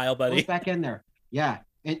while. A while, buddy. Goes back in there. Yeah.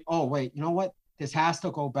 And oh, wait, you know what? This has to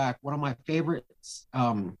go back. One of my favorite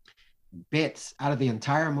bits out of the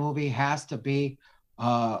entire movie has to be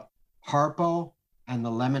Harpo and the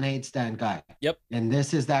lemonade stand guy. Yep. And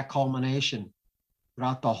this is that culmination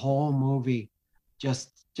throughout the whole movie.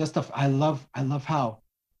 I love how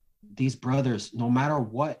these brothers, no matter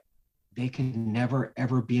what, they can never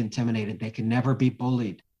ever be intimidated. They can never be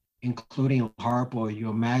bullied, including Harpo. You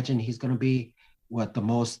imagine he's going to be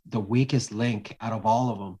the weakest link out of all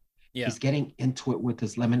of them. Yeah. He's getting into it with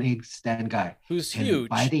this lemonade stand guy, who's and huge.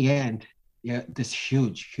 By the end, yeah, this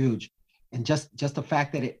huge, and just the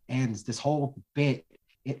fact that it ends, this whole bit,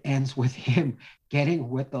 it ends with him getting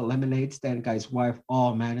with the lemonade stand guy's wife.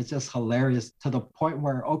 Oh man, it's just hilarious to the point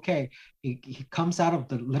where, okay, he comes out of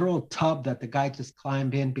the literal tub that the guy just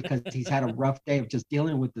climbed in because he's had a rough day of just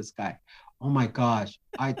dealing with this guy. Oh my gosh,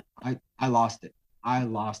 I lost it.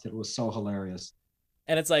 It was so hilarious.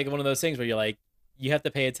 And it's like one of those things where you're like, you have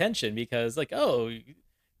to pay attention because like, oh,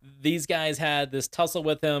 these guys had this tussle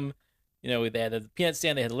with him. You know, they had the peanut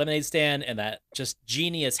stand, they had the lemonade stand, and that just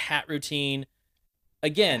genius hat routine.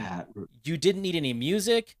 Again, you didn't need any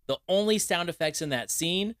music. The only sound effects in that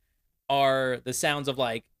scene are the sounds of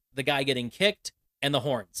like the guy getting kicked and the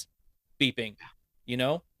horns beeping, you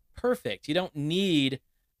know, perfect. You don't need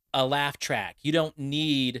a laugh track. You don't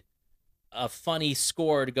need a funny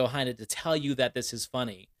score to go behind it to tell you that this is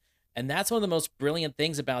funny. And that's one of the most brilliant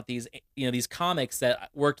things about these, you know, these comics that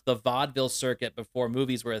worked the vaudeville circuit before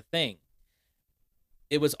movies were a thing.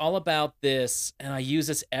 It was all about this, and I use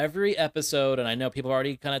this every episode, and I know people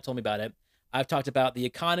already kind of told me about it. I've talked about the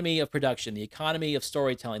economy of production, the economy of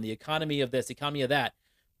storytelling, the economy of this, the economy of that.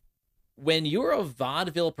 When you're a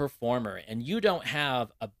vaudeville performer and you don't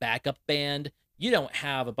have a backup band, you don't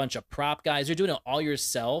have a bunch of prop guys, you're doing it all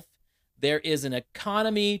yourself, there is an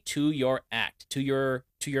economy to your act, to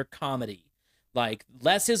your comedy. Like,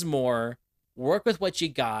 less is more, work with what you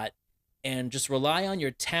got, and just rely on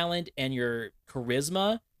your talent and your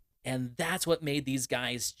charisma. And that's what made these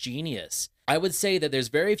guys genius. I would say that there's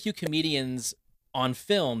very few comedians on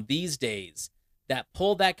film these days that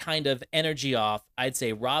pull that kind of energy off. I'd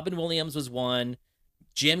say Robin Williams was one,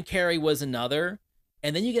 Jim Carrey was another,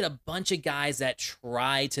 and then you get a bunch of guys that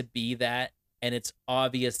try to be that, and it's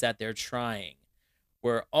obvious that they're trying.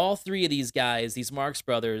 Where all three of these guys, these Marx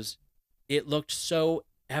Brothers, it looked so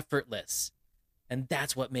effortless. And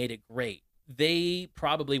that's what made it great. They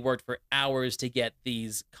probably worked for hours to get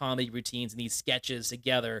these comedy routines and these sketches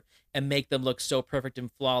together and make them look so perfect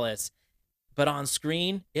and flawless. But on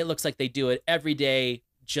screen, it looks like they do it every day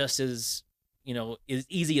just as, you know, as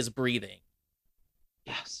easy as breathing.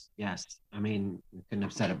 Yes. I mean, you couldn't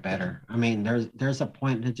have said it better. I mean, there's a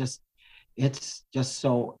point that it's just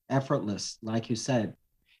so effortless, like you said.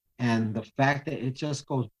 And the fact that it just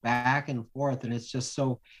goes back and forth, and it's just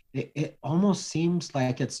so, it almost seems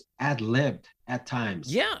like it's ad-libbed at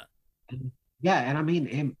times. Yeah. And I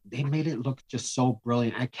mean, they made it look just so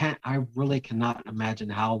brilliant. I really cannot imagine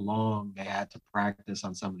how long they had to practice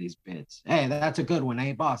on some of these bits. Hey, that's a good one,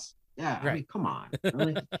 eh, boss? Yeah, right. I mean, come on.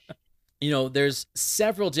 Really? You know, there's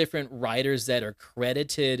several different writers that are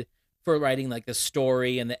credited for writing like the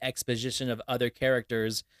story and the exposition of other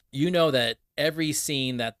characters. You know that every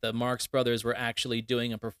scene that the Marx Brothers were actually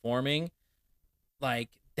doing and performing, like,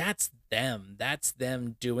 that's them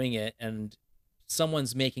doing it, and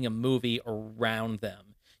someone's making a movie around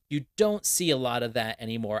them. You don't see a lot of that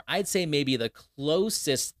anymore. I'd say maybe the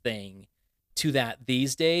closest thing to that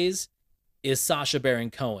these days is Sacha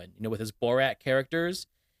Baron Cohen, you know, with his Borat characters.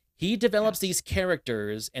 He develops these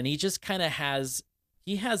characters, and he just kind of has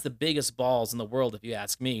the biggest balls in the world, if you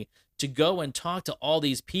ask me, to go and talk to all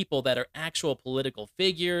these people that are actual political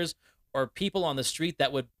figures or people on the street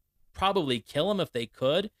that would probably kill him if they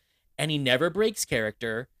could. And he never breaks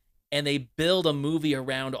character. and they build a movie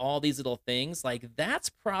around all these little things. Like, that's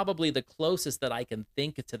probably the closest that I can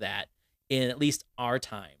think to that in at least our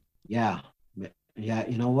time. Yeah. Yeah,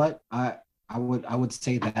 you know what? I would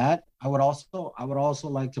say that. I would also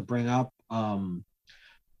like to bring up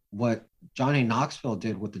what Johnny Knoxville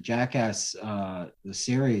did with the Jackass the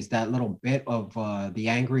series, that little bit of the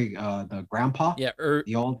angry the grandpa, Yeah,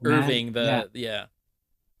 the old man. Irving,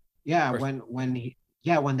 Yeah, Or-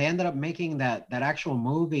 when they ended up making that actual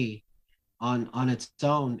movie on its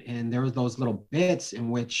own, and there was those little bits in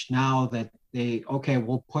which now that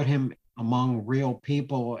we'll put him among real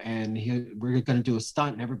people, and we're going to do a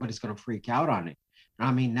stunt and everybody's going to freak out on it.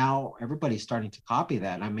 I mean, now everybody's starting to copy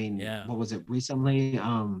that. I mean, Yeah. what was it recently?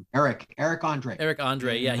 Eric Andre. Eric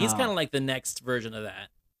Andre, yeah, he's And, kind of like the next version of that.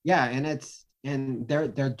 yeah, and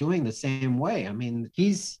they're doing the same way. I mean,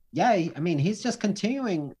 he's just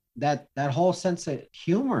continuing that whole sense of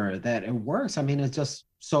humor that it works. I mean, it's just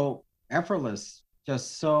so effortless,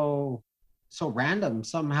 just so random.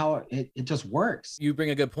 Somehow it just works. You bring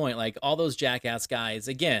a good point. Like, all those Jackass guys,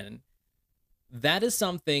 again, that is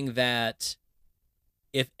something that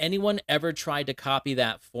if anyone ever tried to copy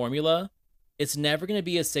that formula, it's never going to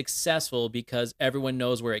be as successful because everyone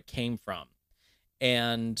knows where it came from.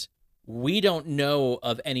 And we don't know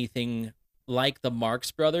of anything like the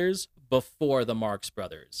Marx Brothers before the Marx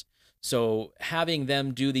Brothers. So having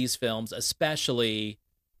them do these films, especially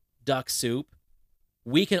Duck Soup,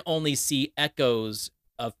 we can only see echoes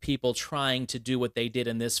of people trying to do what they did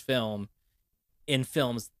in this film in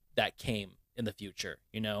films that came in the future,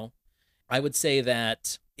 you know? I would say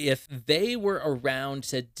that if they were around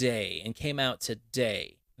today and came out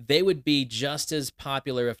today, they would be just as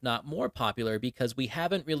popular, if not more popular, because we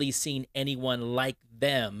haven't really seen anyone like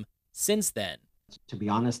them since then. To be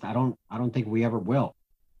honest, I don't think we ever will.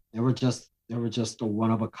 They were just a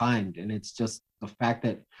one of a kind, and it's just the fact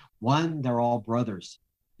that, one, they're all brothers,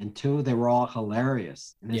 and two, they were all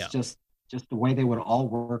hilarious, and it's just the way they would all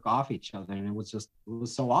work off each other, and it was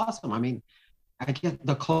so awesome. I mean, I guess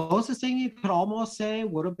the closest thing you could almost say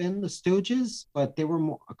would have been the Stooges, but they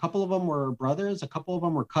were a couple of them were brothers, a couple of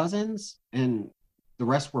them were cousins, and the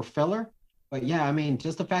rest were filler. But yeah, I mean,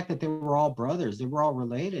 just the fact that they were all brothers, they were all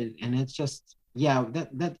related, and it's just, yeah,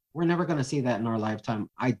 that we're never going to see that in our lifetime.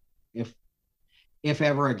 If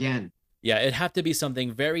ever again. Yeah, it'd have to be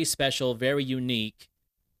something very special, very unique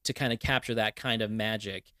to kind of capture that kind of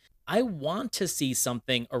magic. I want to see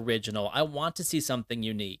something original. I want to see something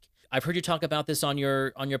unique. I've heard you talk about this on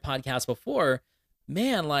your podcast before.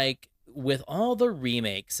 Man, like, with all the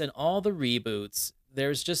remakes and all the reboots,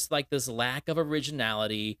 there's just like this lack of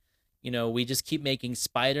originality. You know, we just keep making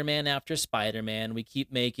Spider-Man after Spider-Man. We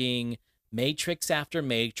keep making Matrix after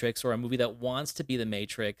Matrix, or a movie that wants to be the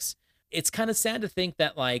Matrix. It's kind of sad to think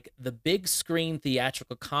that, like, the big screen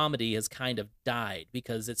theatrical comedy has kind of died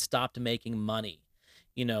because it stopped making money.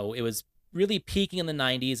 You know, it was really peaking in the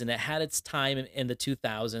 90s and it had its time in the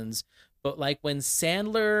 2000s. But like when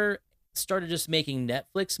Sandler started just making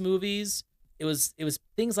Netflix movies, it was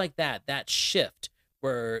things like that shift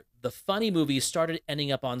where the funny movies started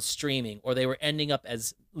ending up on streaming, or they were ending up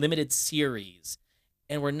as limited series.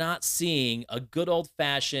 And we're not seeing a good old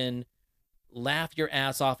fashioned laugh your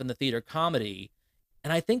ass off in the theater comedy.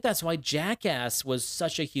 And I think that's why Jackass was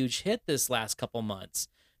such a huge hit this last couple months,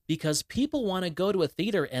 because people want to go to a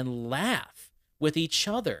theater and laugh with each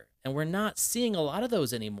other. And we're not seeing a lot of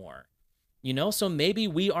those anymore. You know, so maybe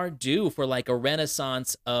we are due for like a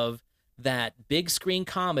renaissance of that big screen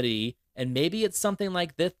comedy. And maybe it's something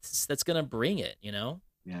like this that's going to bring it, you know?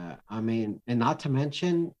 Yeah. I mean, and not to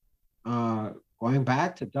mention, going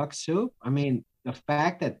back to Duck Soup, I mean, the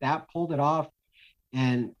fact that pulled it off,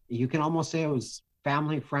 and you can almost say it was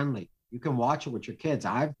family friendly. You can watch it with your kids.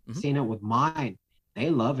 I've seen it with mine. They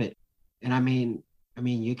love it. And I mean,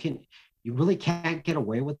 you really can't get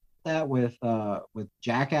away with that with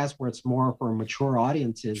Jackass, where it's more for mature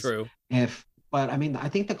audiences. True. But I mean, I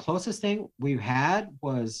think the closest thing we've had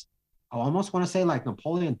was, I almost want to say like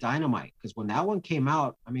Napoleon Dynamite, because when that one came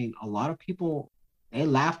out, I mean, a lot of people, they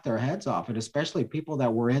laughed their heads off, and especially people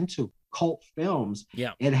that were into cult films.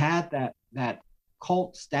 Yeah. It had that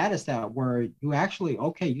cult status that where you actually,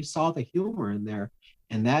 you saw the humor in there,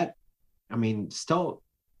 and that, I mean,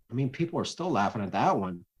 people are still laughing at that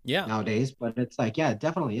one nowadays, but it's like, yeah,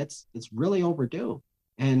 definitely, it's really overdue.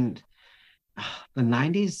 And the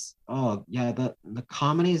 90s, the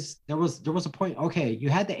comedies, there was a point, you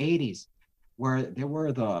had the 80s where there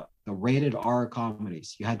were the rated R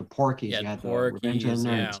comedies. You had the Porky's, you had the Revenge of the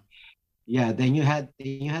Nerds. Yeah, then you had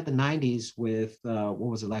the 90s with what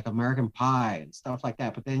was it, like American Pie and stuff like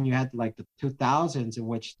that. But then you had like the 2000s in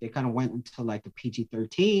which they kind of went into like the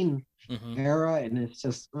PG-13 era, and it's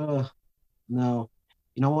just no.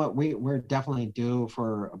 You know what? We're definitely due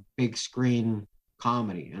for a big screen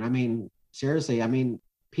comedy. And I mean, seriously, I mean,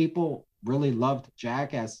 people really loved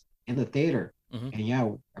Jackass in the theater. And yeah,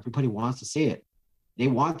 everybody wants to see it. They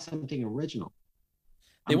want something original.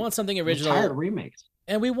 They want something original. I'm tired of remakes.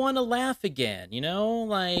 And we want to laugh again, you know?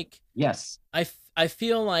 Like, yes. I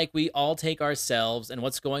feel like we all take ourselves and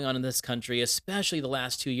what's going on in this country, especially the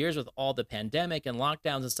last 2 years with all the pandemic and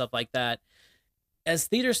lockdowns and stuff like that. As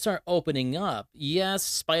theaters start opening up, yes,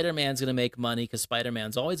 Spider-Man's going to make money because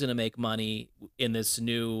Spider-Man's always going to make money in this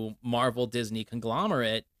new Marvel Disney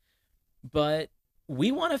conglomerate. But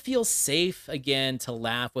we want to feel safe again to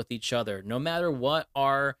laugh with each other, no matter what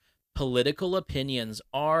our political opinions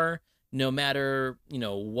are, no matter, you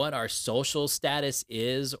know, what our social status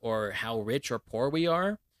is or how rich or poor we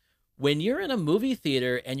are. When you're in a movie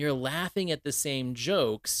theater and you're laughing at the same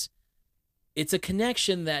jokes, it's a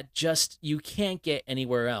connection that just you can't get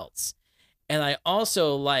anywhere else. And I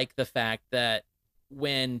also like the fact that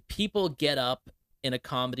when people get up in a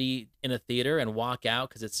comedy in a theater and walk out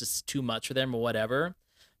because it's just too much for them or whatever,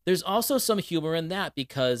 there's also some humor in that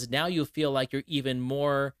because now you feel like you're even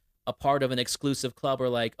more a part of an exclusive club or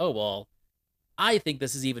like, oh, well, I think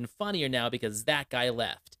this is even funnier now because that guy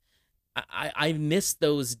left. I miss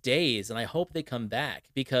those days and I hope they come back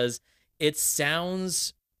because it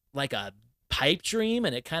sounds like a pipe dream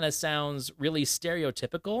and it kind of sounds really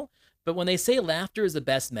stereotypical. But when they say laughter is the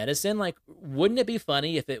best medicine, like, wouldn't it be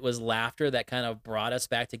funny if it was laughter that kind of brought us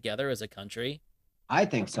back together as a country? I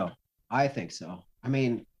think so. I think so. I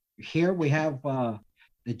mean, here we have the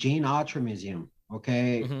Gene Autry Museum.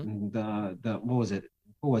 Okay, the what was it?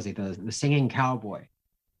 Who was he? The singing cowboy.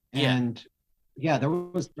 And yeah, there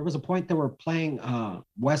was a point they were playing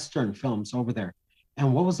Western films over there.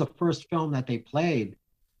 And what was the first film that they played?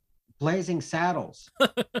 Blazing Saddles.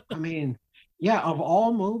 I mean, yeah, of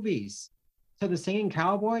all movies, to the singing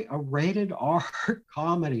cowboy, a rated R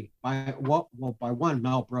comedy by by one,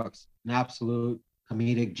 Mel Brooks, an absolute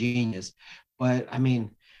comedic genius. But I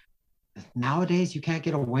mean, nowadays you can't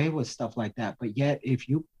get away with stuff like that, but yet if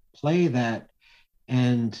you play that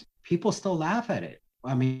and people still laugh at it,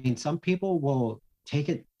 I mean, some people will take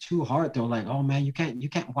it too hard. They're like, oh man, you can't,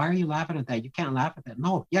 why are you laughing at that? You can't laugh at that.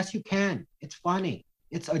 No, yes you can. It's funny.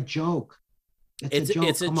 It's a joke.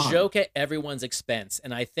 It's a joke at everyone's expense.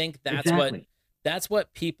 And I think that's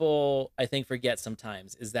what people I think forget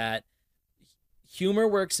sometimes, is that humor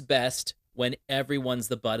works best when everyone's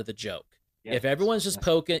the butt of the joke. Yes. If everyone's just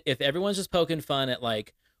poking fun at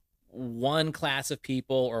like one class of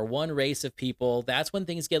people or one race of people, that's when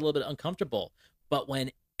things get a little bit uncomfortable. But when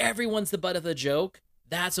everyone's the butt of the joke,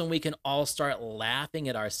 that's when we can all start laughing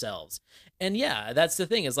at ourselves. And yeah, that's the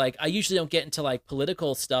thing, is like, I usually don't get into like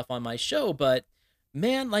political stuff on my show, but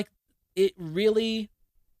man, like it really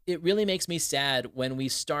makes me sad when we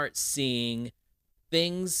start seeing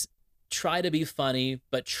things try to be funny,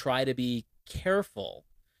 but try to be careful.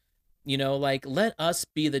 You know, like, let us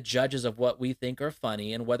be the judges of what we think are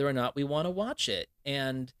funny and whether or not we want to watch it.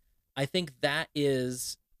 And I think that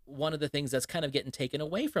is one of the things that's kind of getting taken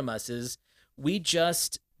away from us, is we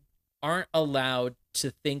just aren't allowed to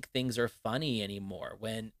think things are funny anymore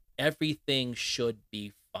when everything should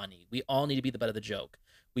be funny. We all need to be the butt of the joke.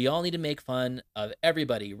 We all need to make fun of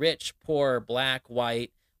everybody, rich, poor, black,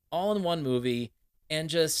 white, all in one movie, and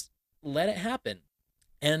just let it happen.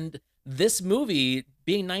 And this movie,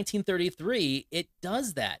 being 1933, it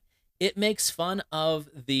does that. It makes fun of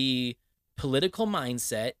the political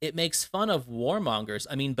mindset. It makes fun of warmongers.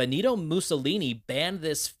 I mean, Benito Mussolini banned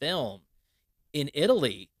this film in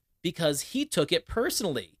Italy because he took it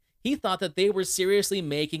personally. He thought that they were seriously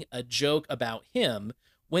making a joke about him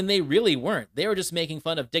when they really weren't. They were just making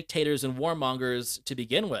fun of dictators and warmongers to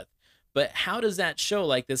begin with. But how does that show,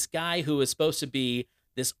 like, this guy who is supposed to be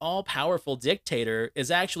this all-powerful dictator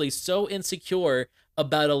is actually so insecure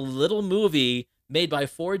about a little movie made by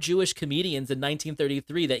 4 Jewish comedians in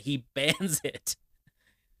 1933 that he bans it?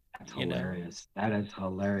 That's hilarious. That is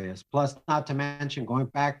hilarious. Plus, not to mention, going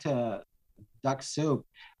back to Duck Soup,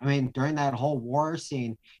 I mean, during that whole war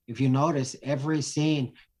scene, if you notice, every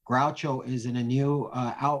scene, Groucho is in a new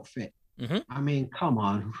outfit. I mean, come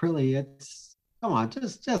on, really, come on,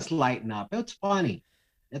 just lighten up. It's funny.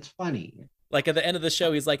 It's funny. Like at the end of the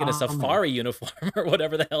show, he's like in a safari uniform or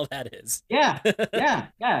whatever the hell that is. Yeah.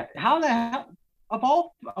 How the hell, of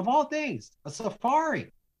all things, a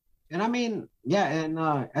safari. And I mean, yeah,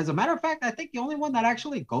 and as a matter of fact, I think the only one that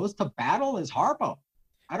actually goes to battle is Harpo.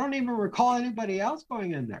 I don't even recall anybody else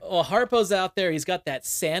going in there. Well, Harpo's out there. He's got that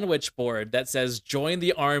sandwich board that says "Join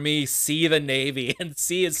the Army, see the Navy," and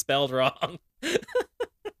 "C" is spelled wrong.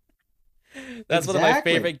 That's one of my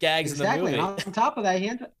favorite gags in the movie. And on top of that, he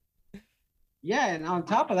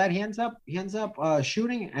ends up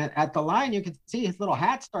shooting at the line. You can see his little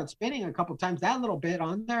hat start spinning a couple times. That little bit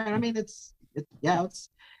on there, and I mean, it's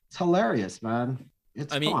hilarious, man.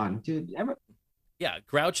 Come on, dude. Yeah,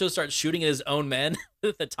 Groucho starts shooting at his own men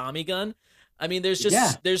with a Tommy gun. I mean,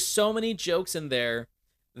 there's so many jokes in there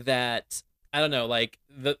that I don't know. Like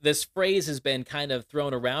this phrase has been kind of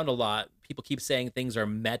thrown around a lot. People keep saying things are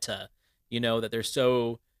meta, that they're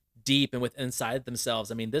so deep and inside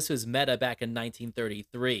themselves. I mean, this was meta back in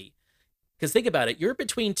 1933. Because think about it, you're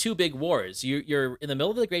between two big wars. You're in the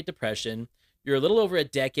middle of the Great Depression. You're a little over a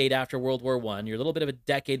decade after World War I. You're a little bit of a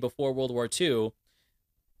decade before World War II.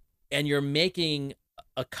 And you're making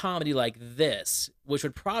a comedy like this, which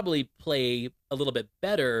would probably play a little bit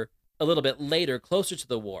better a little bit later, closer to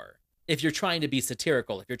the war, if you're trying to be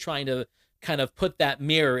satirical, if you're trying to kind of put that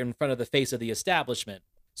mirror in front of the face of the establishment.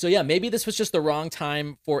 So yeah, maybe this was just the wrong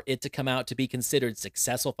time for it to come out to be considered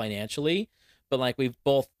successful financially. But like we've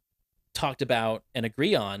both talked about and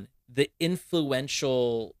agree on, the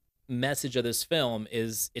influential message of this film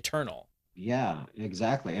is eternal. Yeah,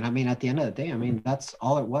 exactly. And I mean, at the end of the day, I mean, that's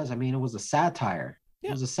all it was. I mean, it was a satire.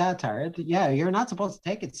 Yeah. It was a satire. Yeah, you're not supposed to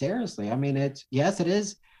take it seriously. I mean, it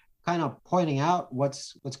is kind of pointing out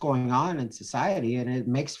what's going on in society, and it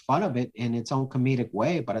makes fun of it in its own comedic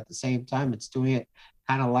way, but at the same time, it's doing it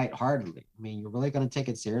kind of lightheartedly. I mean, you're really going to take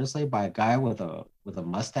it seriously by a guy with a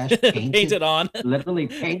mustache painted on, literally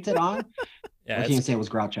painted on? Yeah, what can you say? It was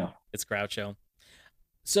Groucho. It's Groucho.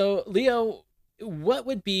 So, Leo, what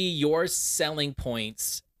would be your selling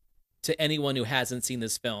points to anyone who hasn't seen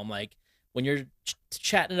this film? Like when you're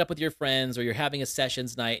chatting it up with your friends or you're having a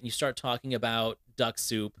sessions night and you start talking about Duck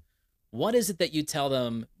Soup, what is it that you tell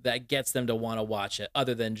them that gets them to want to watch it,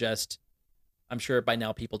 other than just, I'm sure by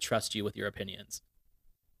now people trust you with your opinions?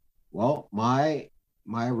 Well, my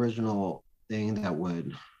original thing that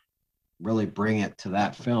would really bring it to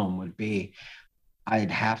that film would be,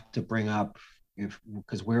 I'd have to bring up,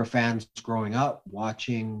 because we were fans growing up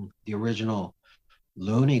watching the original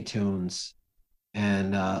Looney Tunes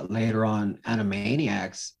and later on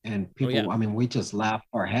Animaniacs, and people, I mean, we just laughed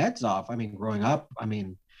our heads off. I mean, growing up, I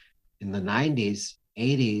mean, in the 90s,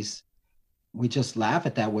 80s, we just laugh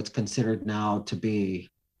at that, what's considered now to be,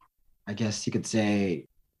 I guess you could say,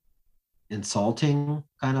 insulting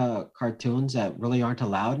kind of cartoons that really aren't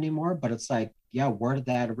allowed anymore. But it's like, yeah, where did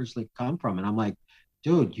that originally come from? And I'm like,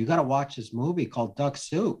 dude, you got to watch this movie called Duck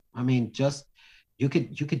Soup. I mean, just you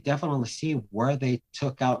could definitely see where they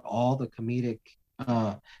took out all the comedic,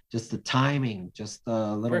 just the timing, just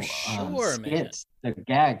the little skits, the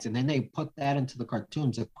gags, and then they put that into the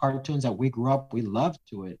cartoons that we grew up, we loved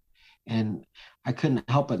to it. And I couldn't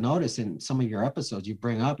help but notice in some of your episodes you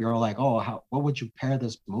bring up, you're like, oh, what would you pair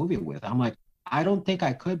this movie with? I'm like, I don't think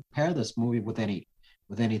I could pair this movie with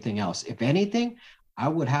anything else. If anything, I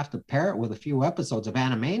would have to pair it with a few episodes of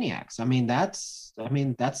Animaniacs. I mean, that's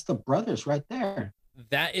the brothers right there.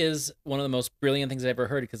 That is one of the most brilliant things I've ever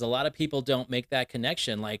heard, because a lot of people don't make that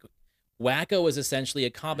connection. Like, Wacko is essentially a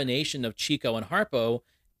combination of Chico and Harpo,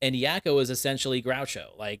 and Yakko is essentially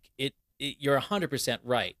Groucho. Like, you're 100%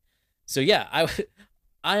 right. So yeah,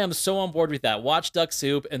 I am so on board with that. Watch Duck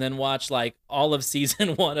Soup and then watch like all of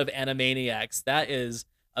season 1 of Animaniacs. That is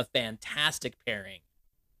a fantastic pairing.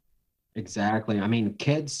 Exactly. I mean,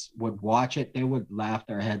 kids would watch it, they would laugh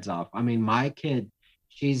their heads off. I mean, my kid,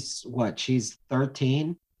 she's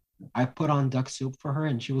 13. I put on Duck Soup for her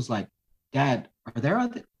and she was like, Dad, are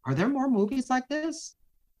there more movies like this?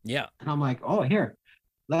 Yeah. And I'm like, oh, here,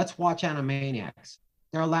 let's watch Animaniacs.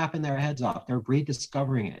 They're laughing their heads off. They're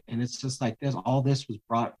rediscovering it. And it's just like this, all this was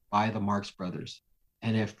brought by the Marx Brothers.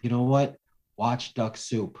 And if, you know what, watch Duck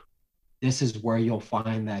Soup. This is where you'll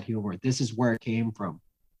find that humor. This is where it came from.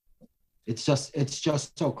 It's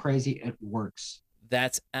just so crazy. It works.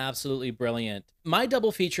 That's absolutely brilliant. My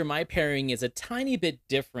double feature, my pairing is a tiny bit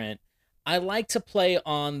different. I like to play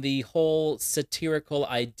on the whole satirical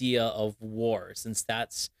idea of war, since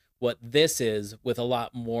that's what this is, with a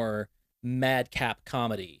lot more madcap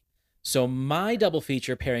comedy. So my double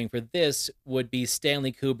feature pairing for this would be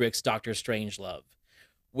Stanley Kubrick's Dr. Strangelove,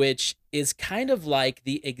 which is kind of like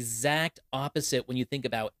the exact opposite when you think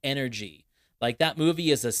about energy. Like, that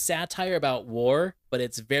movie is a satire about war, but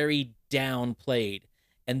it's very downplayed.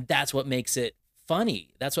 And that's what makes it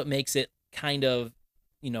funny. That's what makes it kind of,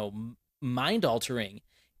 mind altering,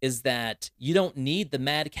 is that you don't need the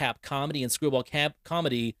madcap comedy and screwball camp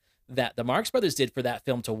comedy that the Marx Brothers did for that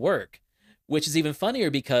film to work, which is even funnier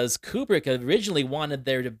because Kubrick originally wanted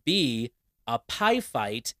there to be a pie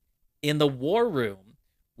fight in the war room,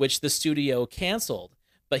 which the studio canceled.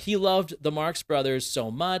 But he loved the Marx Brothers so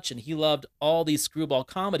much, and he loved all these screwball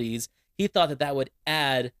comedies, he thought that that would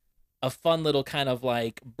add a fun little kind of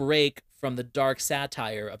like break from the dark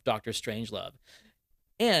satire of Dr. Strangelove.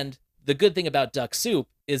 And the good thing about Duck Soup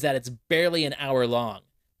is that it's barely an hour long.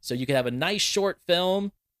 So you could have a nice short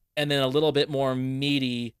film and then a little bit more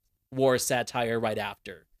meaty war satire right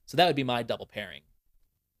after. So that would be my double pairing.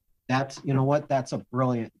 That's, you know what? That's a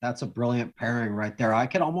brilliant pairing right there. I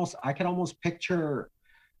could almost picture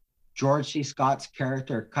George C. Scott's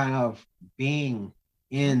character kind of being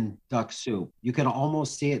in Duck Soup. You can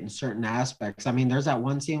almost see it in certain aspects. I mean, there's that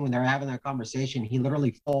one scene when they're having that conversation, he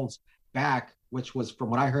literally falls back, which was, from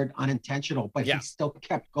what I heard, unintentional, but he still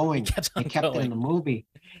kept going. He kept it in the movie.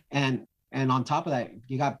 And on top of that,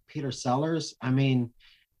 you got Peter Sellers. I mean,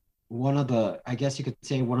 I guess you could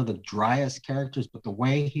say one of the driest characters, but the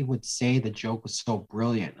way he would say the joke was so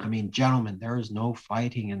brilliant. I mean, gentlemen, there is no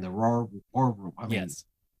fighting in the war room. I mean,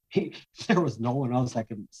 there was no one else that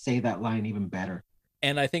could say that line even better.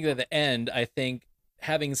 And I think at the end,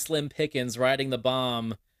 having Slim Pickens riding the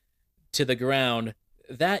bomb to the ground,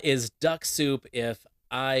 that is Duck Soup if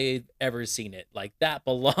I've ever seen it. Like, that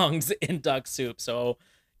belongs in Duck Soup. So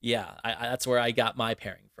yeah, that's where I got my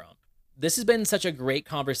pairing from. This has been such a great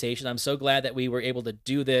conversation. I'm so glad that we were able to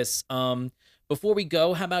do this. Before we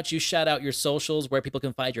go, how about you shout out your socials, where people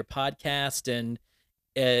can find your podcast, and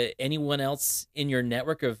anyone else in your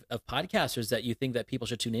network of podcasters that you think that people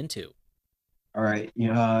should tune into? All right.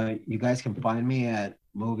 You guys can find me at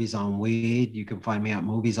Movies on Weed. You can find me at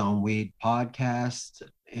Movies on Weed podcast.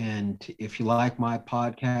 And if you like my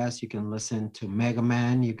podcast, you can listen to Mega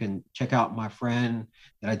Man. You can check out my friend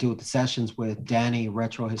that I do the sessions with, Danny,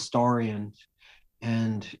 Retro Historian.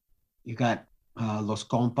 And you got Los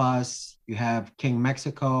Compas. You have King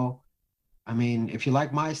Mexico. I mean, if you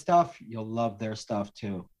like my stuff, you'll love their stuff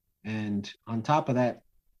too. And on top of that,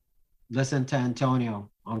 listen to Antonio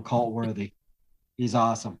on Cultworthy. He's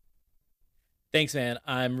awesome. Thanks, man.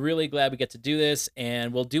 I'm really glad we get to do this,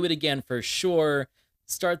 and we'll do it again for sure.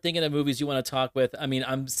 Start thinking of movies you want to talk with. I mean,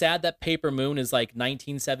 I'm sad that Paper Moon is like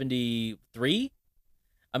 1973.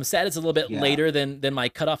 I'm sad it's a little bit later than my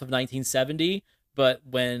cutoff of 1970. But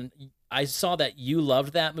when I saw that you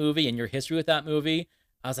loved that movie and your history with that movie,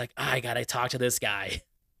 I was like, I gotta talk to this guy.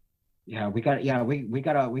 Yeah, we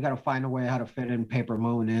gotta find a way how to fit in Paper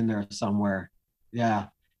Moon in there somewhere. Yeah.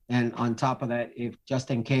 And on top of that, if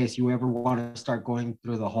just in case you ever want to start going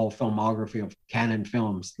through the whole filmography of Canon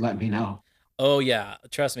films, let me know. Oh yeah,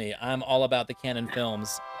 trust me, I'm all about the Canon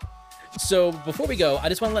films. So before we go, I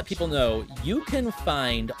just want to let people know you can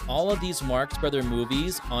find all of these Marx Brothers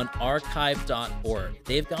movies on archive.org.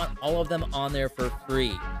 They've got all of them on there for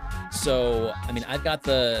free. So, I mean, I've got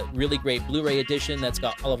the really great Blu-ray edition that's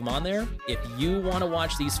got all of them on there. If you want to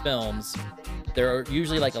watch these films, they're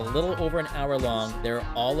usually like a little over an hour long. They're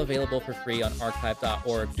all available for free on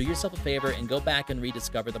archive.org. Do yourself a favor and go back and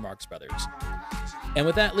rediscover the Marx Brothers. And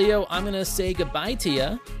with that, Leo, I'm going to say goodbye to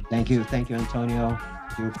you. Thank you, Antonio.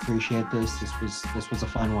 Do appreciate this. This was a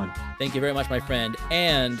fun one. Thank you very much, my friend.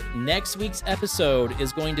 And next week's episode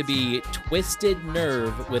is going to be Twisted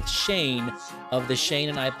Nerve with Shane of the Shane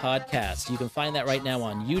and I podcast. You can find that right now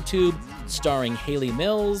on YouTube, starring Haley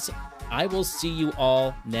Mills. I will see you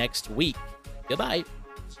all next week. Goodbye.